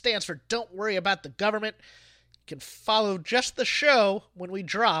DWATG. That stands for Don't Worry About the Government. You can follow just the show when we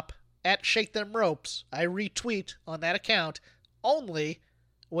drop at Shake Them Ropes. I retweet on that account only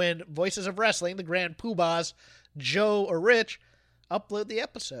when Voices of Wrestling, the Grand Poobahs, Joe or Rich, upload the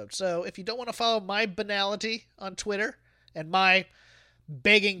episode. So if you don't want to follow my banality on Twitter and my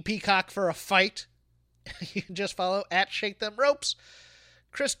begging Peacock for a fight, you can just follow at Shake Them Ropes.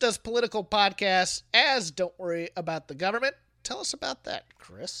 Chris does political podcasts as Don't Worry About the Government. Tell us about that,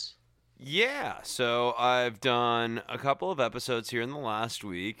 Chris. Yeah, so I've done a couple of episodes here in the last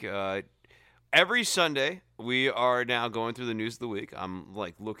week. Every Sunday, we are now going through the news of the week. I'm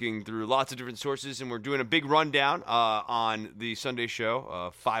looking through lots of different sources, and we're doing a big rundown on the Sunday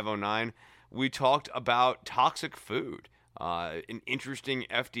show, 509. We talked about toxic food. An interesting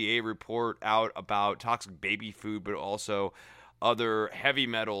FDA report out about toxic baby food, but also other heavy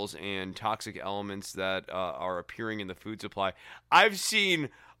metals and toxic elements that are appearing in the food supply. I've seen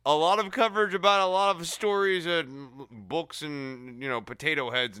a lot of coverage about a lot of stories and books and,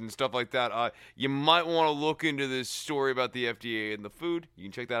 potato heads and stuff like that. You might want to look into this story about the FDA and the food. You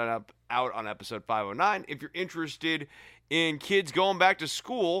can check that out on episode 509. If you're interested in kids going back to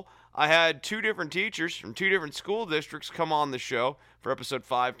school, I had 2 different teachers from 2 different school districts come on the show for episode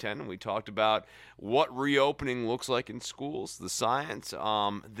 510, and we talked about what reopening looks like in schools, the science,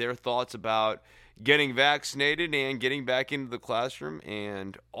 their thoughts about getting vaccinated and getting back into the classroom,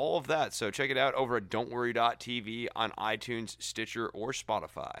 and all of that. So check it out over at don'tworry.tv on iTunes, Stitcher, or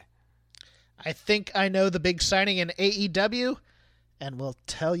Spotify. I think I know the big signing in AEW, and we'll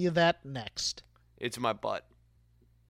tell you that next. It's my butt.